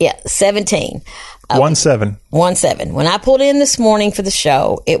said? Yeah, 17. 17. 17. When I pulled in this morning for the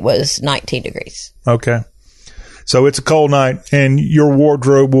show, it was 19 degrees. Okay. So it's a cold night, and your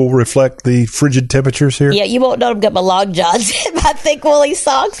wardrobe will reflect the frigid temperatures here? Yeah, you won't know I've got my long johns and my thick woolly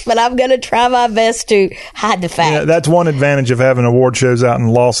socks, but I'm going to try my best to hide the fact. Yeah, that's one advantage of having award shows out in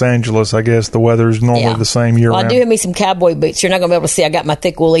Los Angeles. I guess the weather is normally the same year round. I do have me some cowboy boots. You're not going to be able to see. I got my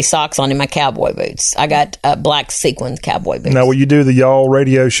thick woolly socks on in my cowboy boots. I got black sequin cowboy boots. Now, will you do the Y'all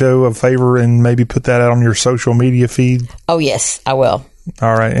radio show a favor and maybe put that out on your social media feed? Oh, yes, I will.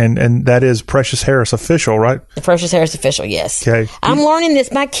 All right, and that is Precious Harris Official, right? The Precious Harris Official, yes. Okay. I'm learning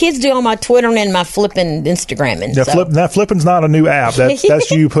this. My kids do on my Twitter and my flipping Instagramming. Now, flipping's not a new app.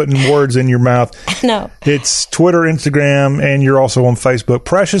 That's you putting words in your mouth. No. It's Twitter, Instagram, and you're also on Facebook.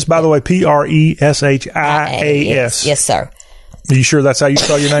 Precious, by the way, Presshias. Yes, sir. Are you sure that's how you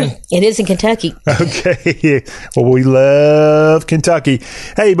spell your name? It is in Kentucky. Okay. Well, we love Kentucky.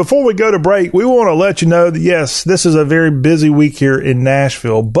 Hey, before we go to break, we want to let you know that, yes, this is a very busy week here in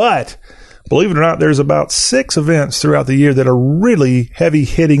Nashville, but believe it or not, there's about 6 events throughout the year that are really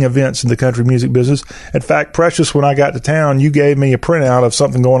heavy-hitting events in the country music business. In fact, Precious, when I got to town, you gave me a printout of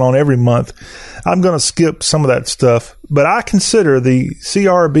something going on every month. I'm going to skip some of that stuff, but I consider the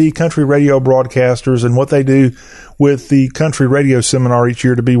CRB country radio broadcasters and what they do with the country radio seminar each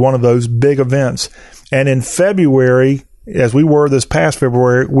year to be one of those big events. And in February, as we were this past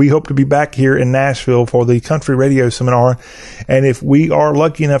February, we hope to be back here in Nashville for the country radio seminar. And if we are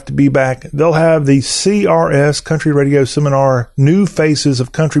lucky enough to be back, they'll have the CRS Country Radio Seminar New Faces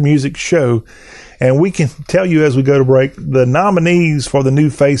of Country Music show. And we can tell you as we go to break, the nominees for the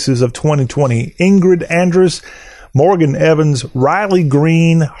New Faces of 2020, Ingrid Andress, Morgan Evans, Riley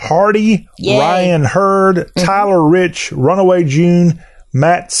Green, Hardy, Yay. Ryan Hurd, Tyler Rich, Runaway June,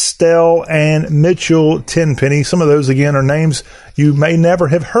 Matt Stell, and Mitchell Tenpenny. Some of those, again, are names you may never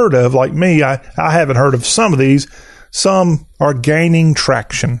have heard of. Like me, I haven't heard of some of these. Some are gaining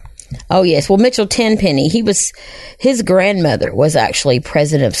traction. Oh, yes. Well, Mitchell Tenpenny, his grandmother was actually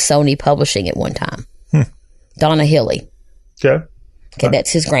president of Sony Publishing at one time. Donna Hilly. Okay. Okay,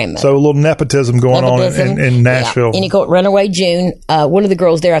 that's his grandmother. So a little nepotism going on in Nashville. Yeah. And you got Runaway June. One of the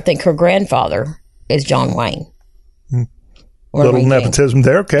girls there, I think her grandfather is John Wayne. Little nepotism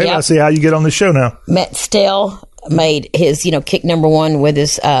there. Okay, Yep. I see how you get on the show now. Matt Stell made his, kick number one with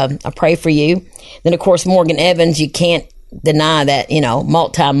his I Pray For You. Then, of course, Morgan Evans, you can't deny that,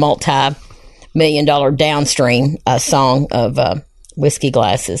 multi-million-dollar downstream song of Whiskey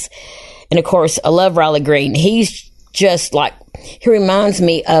Glasses. And, of course, I love Riley Green. He's just like, he reminds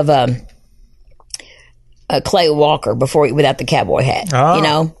me of Clay Walker without the cowboy hat.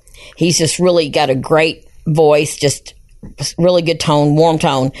 Oh. He's just really got a great voice, just really good tone, warm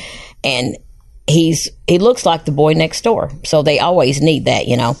tone, and he looks like the boy next door. So they always need that,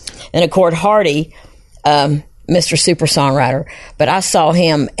 And of course, Hardy, Mr. Super Songwriter, but I saw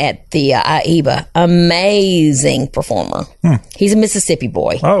him at the AIBA. Amazing performer. He's a Mississippi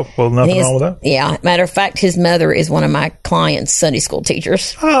boy. Oh, well, nothing wrong with that. Yeah. Matter of fact, his mother is one of my clients' Sunday school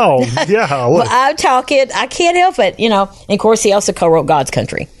teachers. Oh, yeah. Well, I talk it. I can't help it, And of course, he also co-wrote God's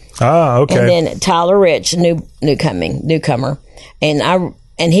Country. Ah, okay. And then Tyler Rich, newcomer,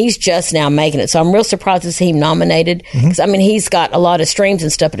 and he's just now making it. So I'm real surprised to see him nominated because he's got a lot of streams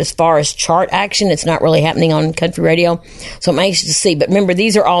and stuff, but as far as chart action, it's not really happening on country radio. So I'm anxious to see. But remember,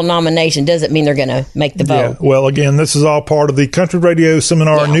 these are all nominations. Doesn't mean they're going to make the vote. Yeah. Well, again, this is all part of the Country Radio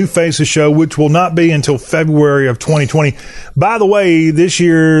Seminar New Faces Show, which will not be until February of 2020. By the way, this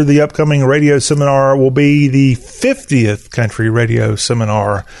year, the upcoming radio seminar will be the 50th Country Radio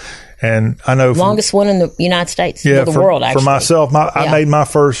Seminar. And I know longest one in the United States, the world. Actually, for myself, I made my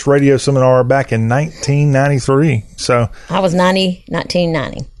first radio seminar back in 1993. So I was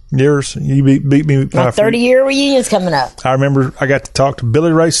 1990. Years you beat me. My 30-year reunion's coming up. I remember I got to talk to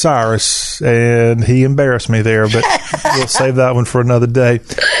Billy Ray Cyrus, and he embarrassed me there. But we'll save that one for another day.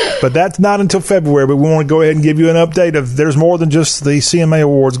 But that's not until February. But we want to go ahead and give you an update of there's more than just the CMA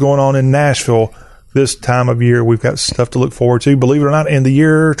Awards going on in Nashville. This time of year, we've got stuff to look forward to, believe it or not, in the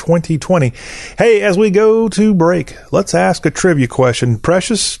year 2020. Hey, as we go to break, let's ask a trivia question.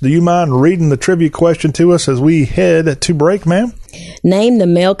 Precious, do you mind reading the trivia question to us as we head to break, ma'am? Name the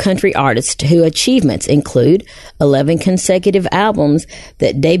male country artist whose achievements include 11 consecutive albums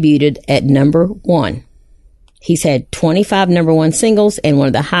that debuted at number one. He's had 25 number one singles and one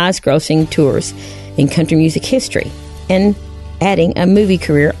of the highest grossing tours in country music history, and adding a movie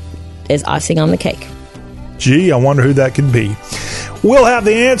career as icing on the cake. Gee, I wonder who that could be. We'll have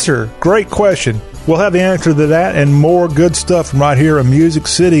the answer. Great question. We'll have the answer to that and more good stuff from right here in Music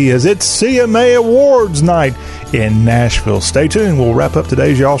City as it's CMA Awards night in Nashville. Stay tuned. We'll wrap up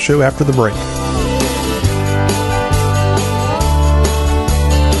today's Y'all Show after the break.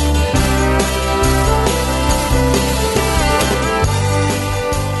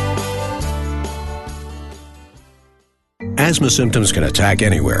 Asthma symptoms can attack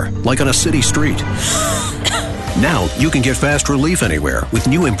anywhere, like on a city street. Now, you can get fast relief anywhere with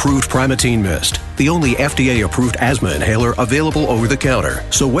new improved Primatene Mist, the only FDA-approved asthma inhaler available over the counter.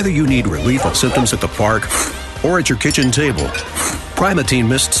 So whether you need relief of symptoms at the park or at your kitchen table, Primatene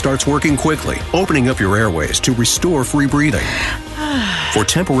Mist starts working quickly, opening up your airways to restore free breathing. For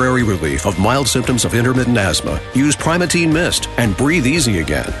temporary relief of mild symptoms of intermittent asthma, use Primatene Mist and breathe easy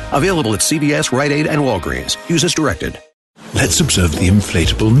again. Available at CVS, Rite Aid, and Walgreens. Use as directed. Let's observe the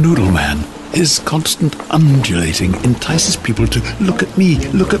inflatable noodle man. His constant undulating entices people to look at me,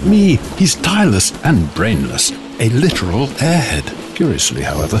 look at me. He's tireless and brainless, a literal airhead. Curiously,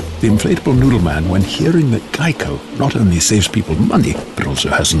 however, the inflatable noodle man, when hearing that Geico not only saves people money, but also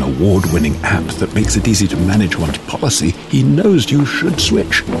has an award-winning app that makes it easy to manage one's policy, he knows you should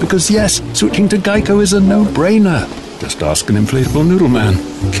switch. Because yes, switching to Geico is a no-brainer. Just ask an inflatable noodle man.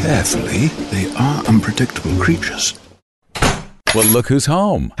 Carefully, they are unpredictable creatures. Well, look who's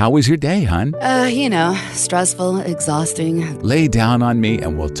home. How was your day, hon? Stressful, exhausting. Lay down on me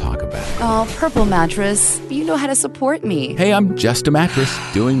and we'll talk about it. Oh, Purple Mattress, you know how to support me. Hey, I'm just a mattress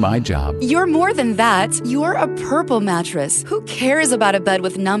doing my job. You're more than that. You're a Purple Mattress. Who cares about a bed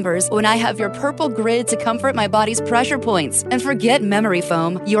with numbers when I have your Purple Grid to comfort my body's pressure points? And forget memory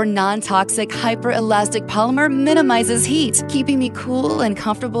foam. Your non-toxic, hyper-elastic polymer minimizes heat, keeping me cool and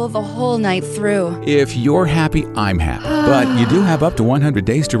comfortable the whole night through. If you're happy, I'm happy. But you do have up to 100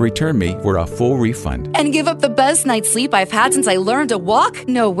 days to return me for a full refund. And give up the best night's sleep I've had since I learned to walk?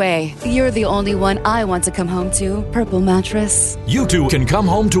 No way. You're the only one I want to come home to. Purple Mattress. You too can come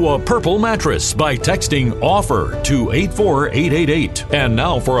home to a Purple Mattress by texting OFFER to 84888. And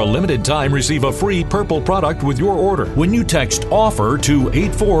now for a limited time, receive a free Purple product with your order when you text OFFER to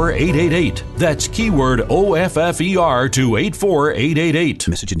 84888. That's keyword OFFER to 84888.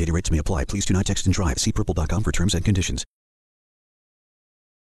 Message and data rates may apply. Please do not text and drive. See purple.com for terms and conditions.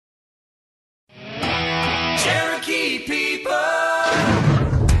 Cherokee people.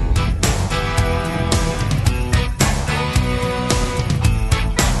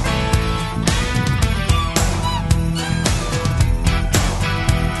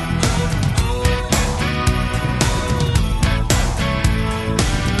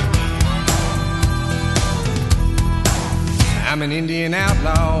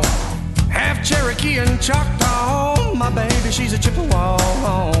 Utah, half Cherokee and Choctaw. My baby, she's a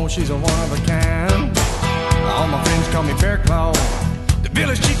Chippewa. She's a one of a kind. All my friends call me Bear Claw. The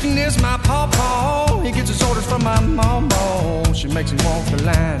village chicken is my pawpaw. He gets his orders from my mama. She makes him walk the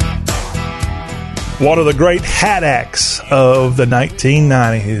line. One of the great hat acts of the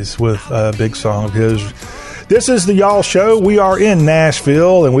 1990s with a big song of his. This is the Y'all Show. We are in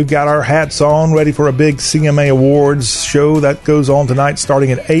Nashville, and we've got our hats on, ready for a big CMA Awards show that goes on tonight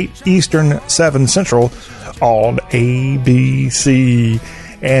starting at 8 Eastern, 7 Central on ABC.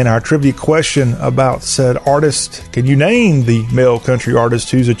 And our trivia question about said artist: can you name the male country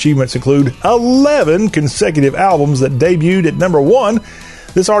artist whose achievements include 11 consecutive albums that debuted at number one?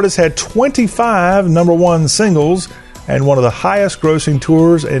 This artist had 25 number one singles and one of the highest grossing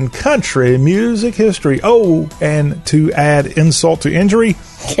tours in country music history. Oh, and to add insult to injury,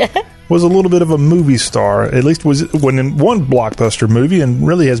 was a little bit of a movie star. At least was in one blockbuster movie, and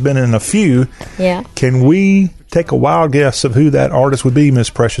really has been in a few. Yeah. Can we take a wild guess of who that artist would be, Miss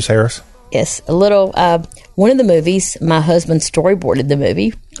Precious Harris? Yes, a little. One of the movies, my husband storyboarded the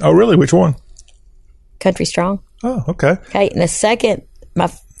movie. Oh, really? Which one? Country Strong. Oh, okay. Okay, and the second,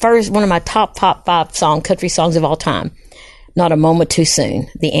 one of my top 5 country songs of all time, Not a Moment Too Soon.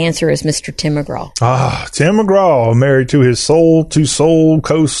 The answer is Mr. Tim McGraw. Ah, Tim McGraw, married to his soul-to-soul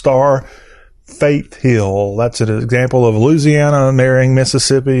co-star, Faith Hill. That's an example of Louisiana marrying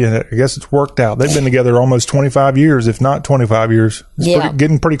Mississippi, and I guess it's worked out. They've been together almost 25 years, if not 25 years. It's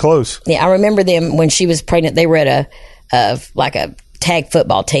getting pretty close. Yeah, I remember them when she was pregnant. They were at a tag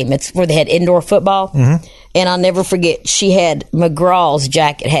football team. It's where they had indoor football. Mm-hmm. And I'll never forget, she had McGraw's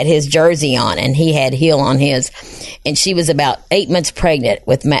jacket, had his jersey on, and he had Hill on his. And she was about 8 months pregnant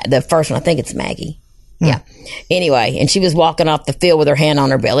with the first one. I think it's Maggie. Yeah. Anyway, and she was walking off the field with her hand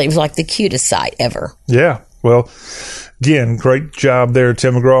on her belly. It was like the cutest sight ever. Yeah. Well, again, great job there,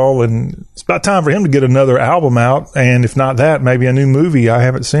 Tim McGraw. And it's about time for him to get another album out. And if not that, maybe a new movie. I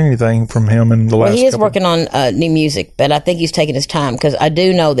haven't seen anything from him in the last he is working on new music, but I think he's taking his time, because I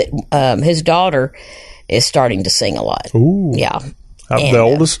do know that his daughter is starting to sing a lot. Ooh. Yeah. The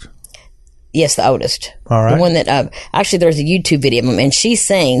oldest? Yes, the oldest. All right. The one that, actually, there's a YouTube video of him, and she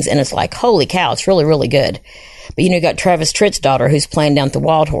sings, and it's like, holy cow, it's really, really good. But, you got Travis Tritt's daughter, who's playing down at the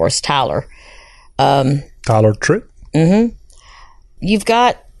Wild Horse, Tyler. Tyler Tritt? Mm-hmm. You've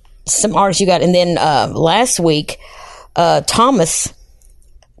got some artists and then last week, Thomas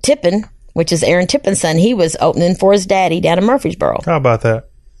Tippin, which is Aaron Tippin's son, he was opening for his daddy down in Murfreesboro. How about that?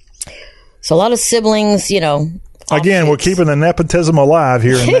 So a lot of siblings, Again, we're keeping the nepotism alive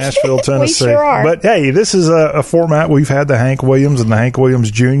here in Nashville, Tennessee. We sure are. But hey, this is a format. We've had the Hank Williams and the Hank Williams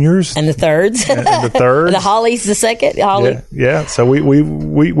Juniors. And the thirds. And the thirds. The Hollies the second. Holly. Yeah. So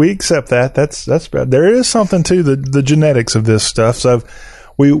we accept that. That's bad. There is something to the genetics of this stuff. So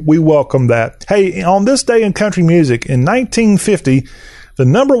we welcome that. Hey, on this day in country music, in 1950, the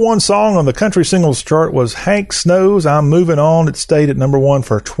number one song on the country singles chart was Hank Snow's I'm Moving On. It stayed at number one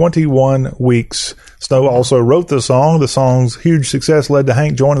for 21 weeks. Snow also wrote the song. The song's huge success led to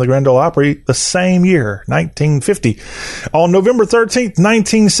Hank joining the Grand Ole Opry the same year, 1950. On November 13th,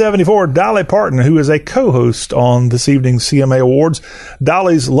 1974, Dolly Parton, who is a co-host on this evening's CMA Awards,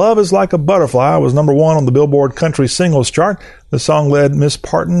 Dolly's Love is Like a Butterfly was number one on the Billboard Country Singles chart. The song led Miss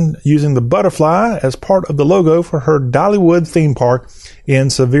Parton using the butterfly as part of the logo for her Dollywood theme park in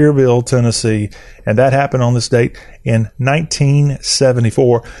Sevierville, Tennessee. And that happened on this date in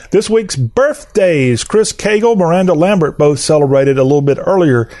 1974. This week's birthdays: Chris Cagle, Miranda Lambert both celebrated a little bit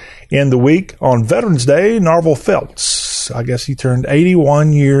earlier in the week. On Veterans Day, Narvel Phelps, I guess he turned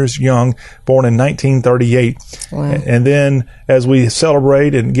 81 years young, born in 1938. Wow. And then as we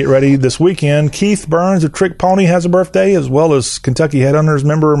celebrate and get ready this weekend, Keith Burns of Trick Pony has a birthday, as well as Kentucky Headhunters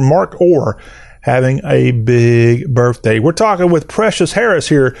member Mark Orr having a big birthday. We're talking with Precious Harris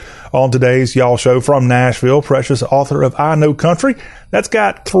here on today's Y'all Show from Nashville. Precious, author of I Know Country. That's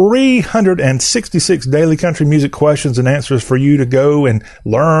got 366 daily country music questions and answers for you to go and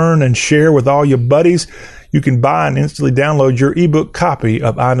learn and share with all your buddies. You can buy and instantly download your ebook copy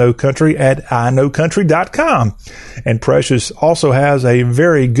of I Know Country at iknowcountry.com. And Precious also has a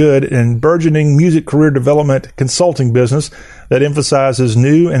very good and burgeoning music career development consulting business that emphasizes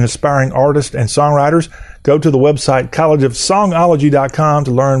new and aspiring artists and songwriters. Go to the website collegeofsongology.com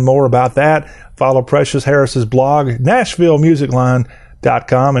to learn more about that. Follow Precious Harris's blog,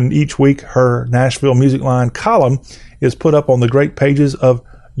 NashvilleMusicLine.com, and each week her Nashville Music Line column is put up on the great pages of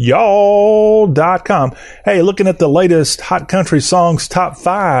y'all.com. Hey, looking at the latest Hot Country Songs Top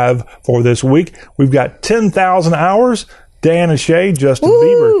 5 for this week, we've got 10,000 Hours, Dan and Shay, Justin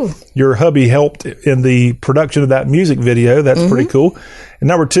Bieber. Your hubby helped in the production of that music video. That's pretty cool. And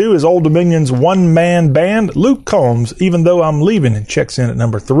number 2 is Old Dominion's one-man band, Luke Combs, Even Though I'm Leaving, and checks in at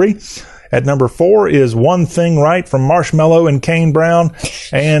number 3. At number 4 is One Thing Right from Marshmello and Kane Brown.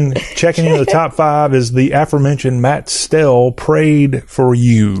 And checking into the top 5 is the aforementioned Matt Stell, Prayed for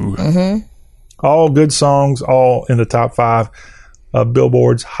You. All good songs, all in the top 5 of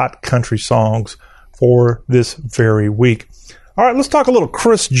Billboard's Hot Country Songs for this very week. All right, let's talk a little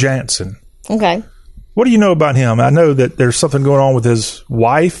Chris Janson. Okay. What do you know about him? I know that there's something going on with his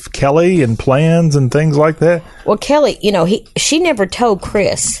wife, Kelly, and plans and things like that. Well, Kelly, she never told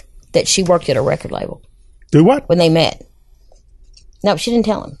Chris that she worked at a record label. Do what? When they met. No, she didn't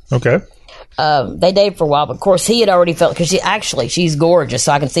tell him. Okay. They dated for a while, but of course he had already felt, because she's gorgeous,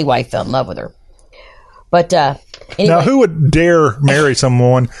 so I can see why he fell in love with her. But anyway. Now, who would dare marry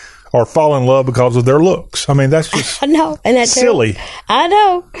someone or fall in love because of their looks? I mean, that's just I know, and that's silly. I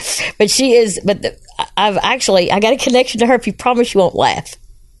know, but she is. But I got a connection to her. If you promise, you won't laugh.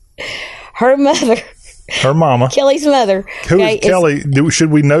 Her mother, her mama, Kelly's mother. Who is Kelly?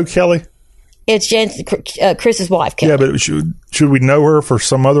 Should we know Kelly? It's Janson, Chris's wife, Kelly. Yeah, but should we know her for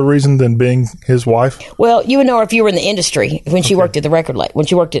some other reason than being his wife? Well, you would know her if you were in the industry when she worked at the record label. When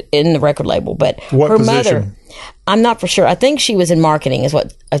she worked in the record label, but what her position? Mother, I'm not for sure. I think she was in marketing.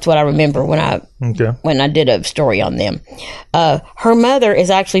 That's what I remember when I did a story on them. Her mother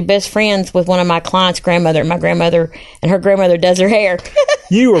is actually best friends with one of my clients' grandmother. My grandmother and her grandmother does her hair.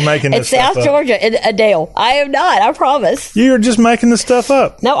 You were making this stuff South up. Georgia, in Adele. I am not. I promise. You were just making this stuff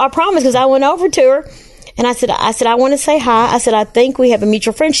up. No, I promise, because I went over to her and I said, I want to say hi. I said, I think we have a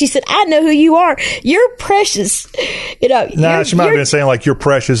mutual friend. She said, I know who you are. You're precious. She might have been saying like you're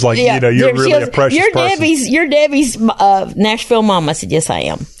precious, like you're really a precious person. You're Debbie's Nashville mom. I said, yes, I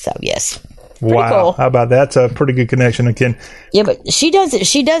am. So yes. Pretty wow, cool. How about that? That's a pretty good connection again. Yeah, but she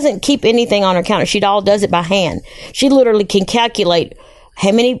doesn't keep anything on her counter. She all does it by hand. She literally can calculate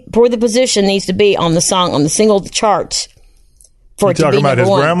how many for the position needs to be on the song, on the single charts. You talking about his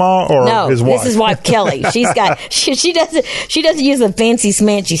grandma or his wife? No, this is wife Kelly. She's got she doesn't use the fancy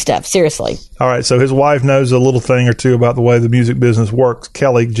smanchy stuff. Seriously. All right, so his wife knows a little thing or two about the way the music business works.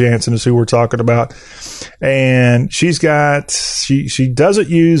 Kelly Janson is who we're talking about, and she doesn't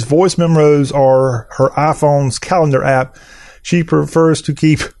use voice memos or her iPhone's calendar app. She prefers to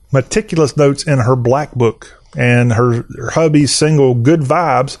keep meticulous notes in her black book. And her hubby's single "Good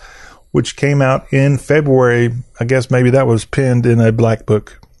Vibes," which came out in February. I guess maybe that was pinned in a black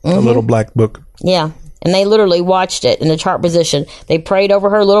book, a little black book. Yeah, and they literally watched it in the chart position. They prayed over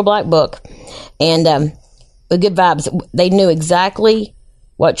her little black book, and the Good Vibes. They knew exactly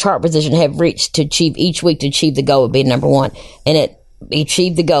what chart position had reached to achieve each week to achieve the goal would be number 1, and it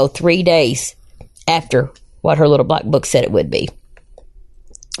achieved the goal 3 days after what her little black book said it would be.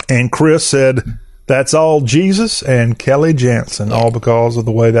 And Chris said, "That's all Jesus and Kelly Janson," all because of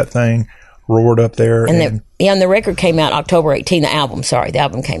the way that thing roared up there. And the record came out October 18th. The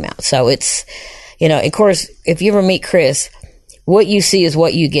album came out. So it's, of course, if you ever meet Chris, what you see is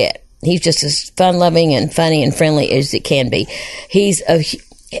what you get. He's just as fun-loving and funny and friendly as it can be. He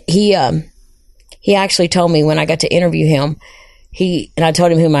actually told me when I got to interview him, and I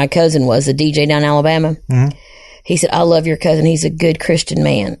told him who my cousin was, a DJ down in Alabama. Mm-hmm. He said, I love your cousin. He's a good Christian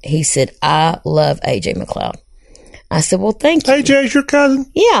man. He said, I love AJ McLeod. I said, well, thank you. AJ's your cousin?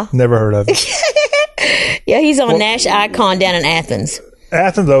 Yeah. Never heard of him. Yeah, he's on Nash Icon down in Athens.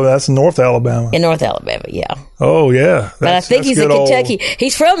 Athens, though, that's North Alabama. In North Alabama, yeah. Oh, yeah. But I think he's in Kentucky.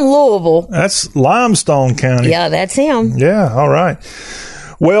 He's from Louisville. That's Limestone County. Yeah, that's him. Yeah, all right.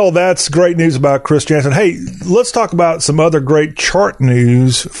 Well, that's great news about Chris Janson. Hey, let's talk about some other great chart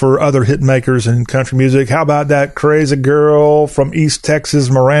news for other hit makers in country music. How about that crazy girl from East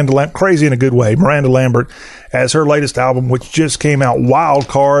Texas, Miranda Lambert, crazy in a good way, Miranda Lambert, as her latest album, which just came out, Wild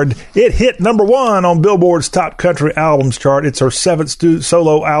Card. It hit number 1 on Billboard's Top Country Albums chart. It's her 7th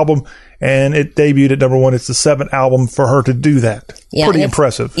solo album, and it debuted at number 1. It's the 7th album for her to do that. Yeah, pretty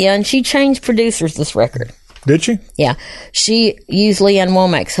impressive. Yeah, and she changed producers this record. Did she? Yeah. She used Leanne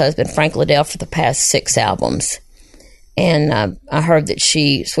Womack's husband, Frank Liddell, for the past 6 albums. And I heard that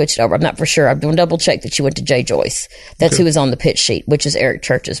she switched over. I'm not for sure. I'm doing double check that she went to Jay Joyce. That's who was on the pitch sheet, which is Eric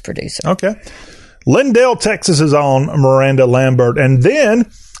Church's producer. Okay. Lindale, Texas is on Miranda Lambert. And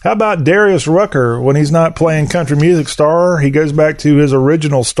then, how about Darius Rucker? When he's not playing country music star, he goes back to his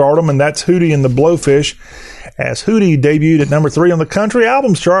original stardom, and that's Hootie and the Blowfish, as Hootie debuted at number 3 on the country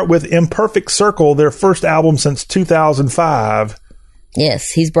albums chart with Imperfect Circle, their first album since 2005.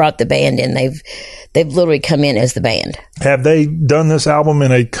 Yes, he's brought the band in. They've literally come in as the band. Have they done this album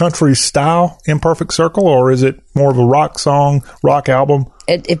in a country style, Imperfect Circle, or is it more of a rock song, rock album?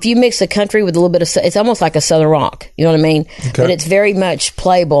 If you mix the country with a little bit of, it's almost like a southern rock. You know what I mean? Okay. But it's very much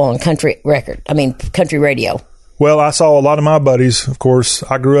playable on country radio. Well, I saw a lot of my buddies. Of course,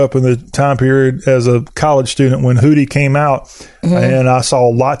 I grew up in the time period as a college student when Hootie came out, and I saw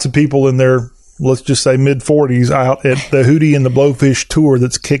lots of people in their, let's just say, mid-40s out at the Hootie and the Blowfish tour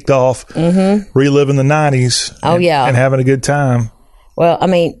that's kicked off, reliving the 90s. And having a good time. Well, I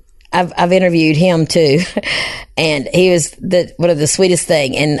mean, I've interviewed him too, and he was one of the sweetest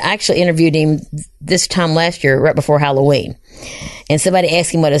thing. And I actually interviewed him this time last year, right before Halloween. And somebody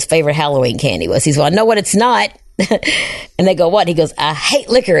asked him what his favorite Halloween candy was. He said, "Well, I know what it's not." And they go, "What?" He goes, "I hate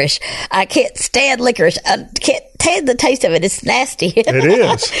licorice. I can't stand licorice. I can't stand the taste of it. It's nasty." It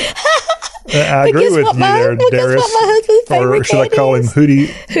is. I agree with you there, Darius. What my husband's favorite or should I call him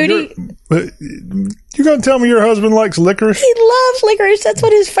Hootie? You're going to tell me your husband likes licorice? He loves licorice. That's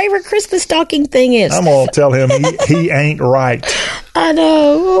what his favorite Christmas stocking thing is. I'm going to tell him he ain't right. I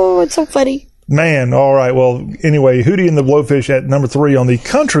know. Oh, it's so funny. Man, all right. Well, anyway, Hootie and the Blowfish at number 3 on the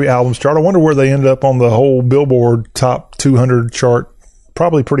country albums chart. I wonder where they ended up on the whole Billboard Top 200 chart.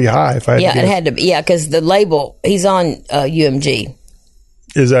 Probably pretty high, if I had to guess. It had to be. Yeah, because the label, he's on UMG.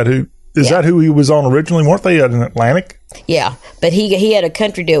 Is that who? That who he was on originally? Weren't they at an Atlantic? Yeah, but he had a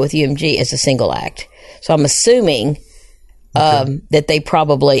country deal with UMG as a single act. So I'm assuming that they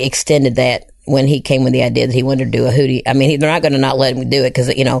probably extended that when he came with the idea that he wanted to do a Hootie. I mean, they're not going to not let him do it because,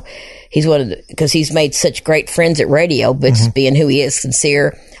 because he's made such great friends at radio, but just being who he is,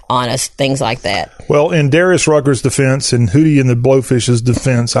 sincere, honest, things like that. Well, in Darius Rucker's defense and Hootie and the Blowfish's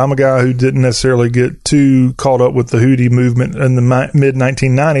defense, I'm a guy who didn't necessarily get too caught up with the Hootie movement in the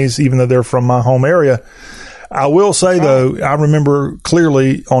mid-1990s, even though they're from my home area. I will say, though, I remember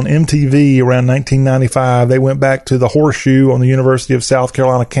clearly on MTV around 1995, they went back to the Horseshoe on the University of South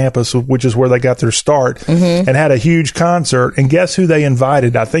Carolina campus, which is where they got their start, and had a huge concert. And guess who they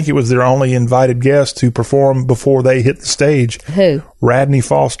invited? I think it was their only invited guest to perform before they hit the stage. Who? Radney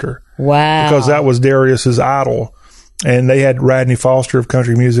Foster. Wow. Because that was Darius's idol. And they had Radney Foster of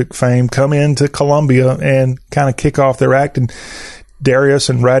country music fame come into Columbia and kind of kick off their act. And Darius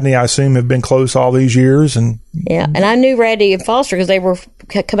and Radney, I assume, have been close all these years. And I knew Radney and Foster because they were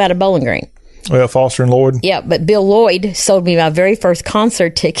come out of Bowling Green. Well, Foster and Lloyd. Yeah, but Bill Lloyd sold me my very first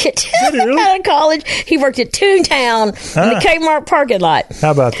concert ticket out of college. He worked at Toontown in the Kmart parking lot.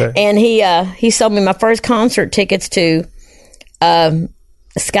 How about that? And he sold me my first concert tickets to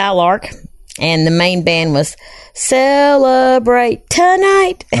Skylark, and the main band was Celebrate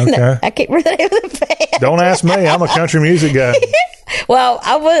Tonight. Okay. I can't remember the name of the band. Don't ask me. I'm a country music guy. Well,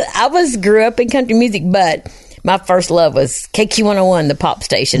 I grew up in country music, but my first love was KQ101, the pop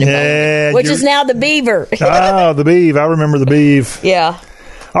station in Bowling, which is now the Beaver. Oh, the Beav. I remember the Beav. Yeah.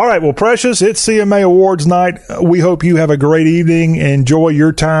 All right. Well, Precious, it's CMA Awards night. We hope you have a great evening. Enjoy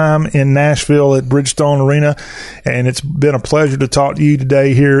your time in Nashville at Bridgestone Arena. And it's been a pleasure to talk to you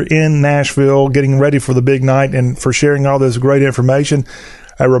today here in Nashville, getting ready for the big night and for sharing all this great information.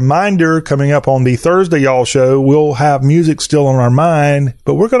 A reminder, coming up on the Thursday Y'all Show, we'll have music still on our mind,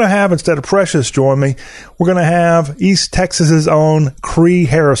 but we're going to have, instead of Precious join me, we're going to have East Texas's own Cree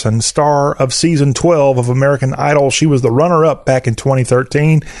Harrison, star of season 12 of American Idol. She was the runner-up back in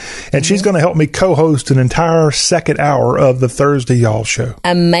 2013, and she's going to help me co-host an entire second hour of the Thursday Y'all Show.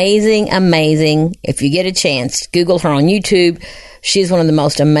 Amazing, amazing. If you get a chance, Google her on YouTube. She's one of the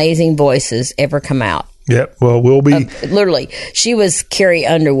most amazing voices ever come out. Yep. Well, we'll be... literally, she was Carrie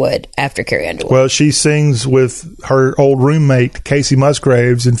Underwood after Carrie Underwood. Well, she sings with her old roommate, Casey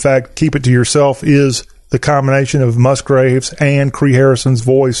Musgraves. In fact, Keep It to Yourself is the combination of Musgraves and Cree Harrison's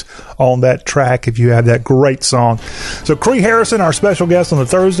voice on that track, if you have that great song. So Cree Harrison, our special guest on the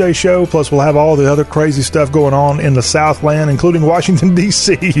Thursday show, plus we'll have all the other crazy stuff going on in the Southland, including Washington,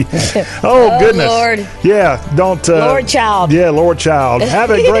 D.C. Oh, goodness. Lord. Yeah, don't... Lord Child. Yeah, Lord Child.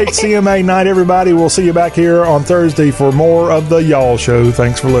 Have a great CMA night, everybody. We'll see you back here on Thursday for more of the Y'all Show.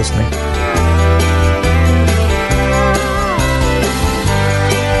 Thanks for listening.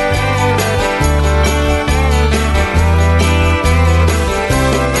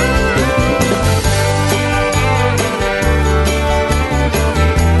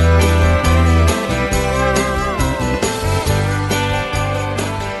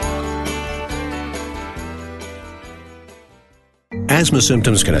 Asthma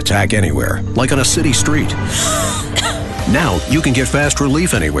symptoms can attack anywhere, like on a city street. Now, you can get fast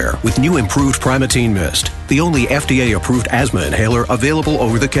relief anywhere with new improved Primatene Mist, the only FDA-approved asthma inhaler available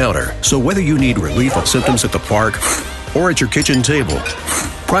over the counter. So whether you need relief of symptoms at the park or at your kitchen table.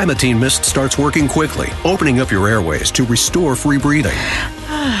 Primatene Mist starts working quickly, opening up your airways to restore free breathing.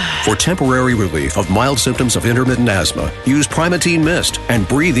 For temporary relief of mild symptoms of intermittent asthma, use Primatene Mist and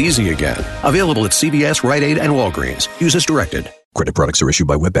breathe easy again. Available at CVS, Rite Aid, and Walgreens. Use as directed. Credit products are issued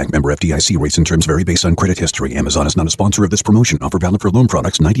by WebBank, member FDIC. Rates and terms vary based on credit history. Amazon is not a sponsor of this promotion. Offer valid for loan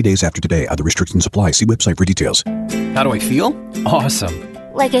products 90 days after today. Other restrictions apply. See website for details. How do I feel? Awesome.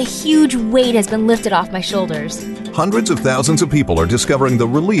 Like a huge weight has been lifted off my shoulders. Hundreds of thousands of people are discovering the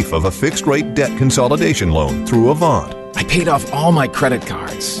relief of a fixed-rate debt consolidation loan through Avant. I paid off all my credit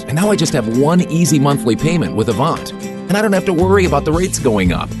cards, and now I just have one easy monthly payment with Avant. And I don't have to worry about the rates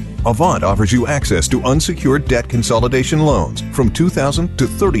going up. Avant offers you access to unsecured debt consolidation loans from $2,000 to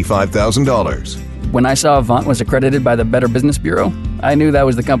 $35,000. When I saw Avant was accredited by the Better Business Bureau, I knew that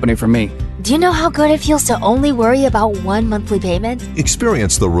was the company for me. Do you know how good it feels to only worry about one monthly payment?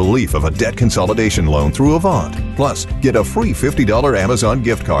 Experience the relief of a debt consolidation loan through Avant. Plus, get a free $50 Amazon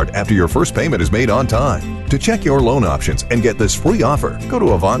gift card after your first payment is made on time. To check your loan options and get this free offer, go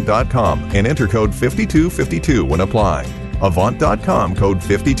to Avant.com and enter code 5252 when applying. Avant.com, code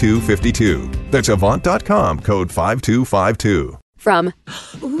 5252. That's Avant.com, code 5252. From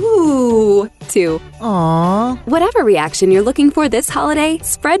ooh to aww. Whatever reaction you're looking for this holiday,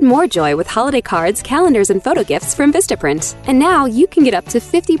 spread more joy with holiday cards, calendars, and photo gifts from Vistaprint. And now you can get up to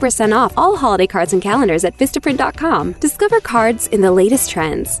 50% off all holiday cards and calendars at Vistaprint.com. Discover cards in the latest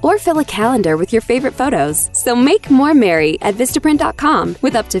trends or fill a calendar with your favorite photos. So make more merry at Vistaprint.com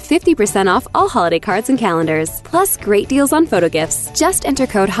with up to 50% off all holiday cards and calendars. Plus great deals on photo gifts. Just enter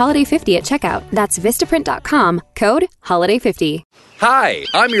code HOLIDAY50 at checkout. That's Vistaprint.com, code HOLIDAY50. Hi,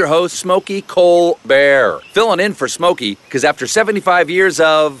 I'm your host, Smokey Colbert. Filling in for Smokey, because after 75 years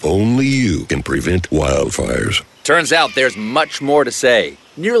of... Only you can prevent wildfires. Turns out there's much more to say.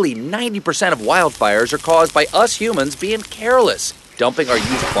 Nearly 90% of wildfires are caused by us humans being careless, dumping our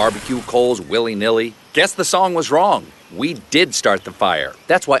used barbecue coals willy-nilly. Guess the song was wrong. We did start the fire.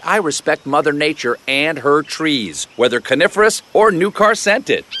 That's why I respect Mother Nature and her trees, whether coniferous or new car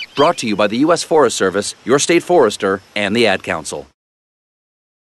scented. Brought to you by the U.S. Forest Service, your state forester, and the Ad Council.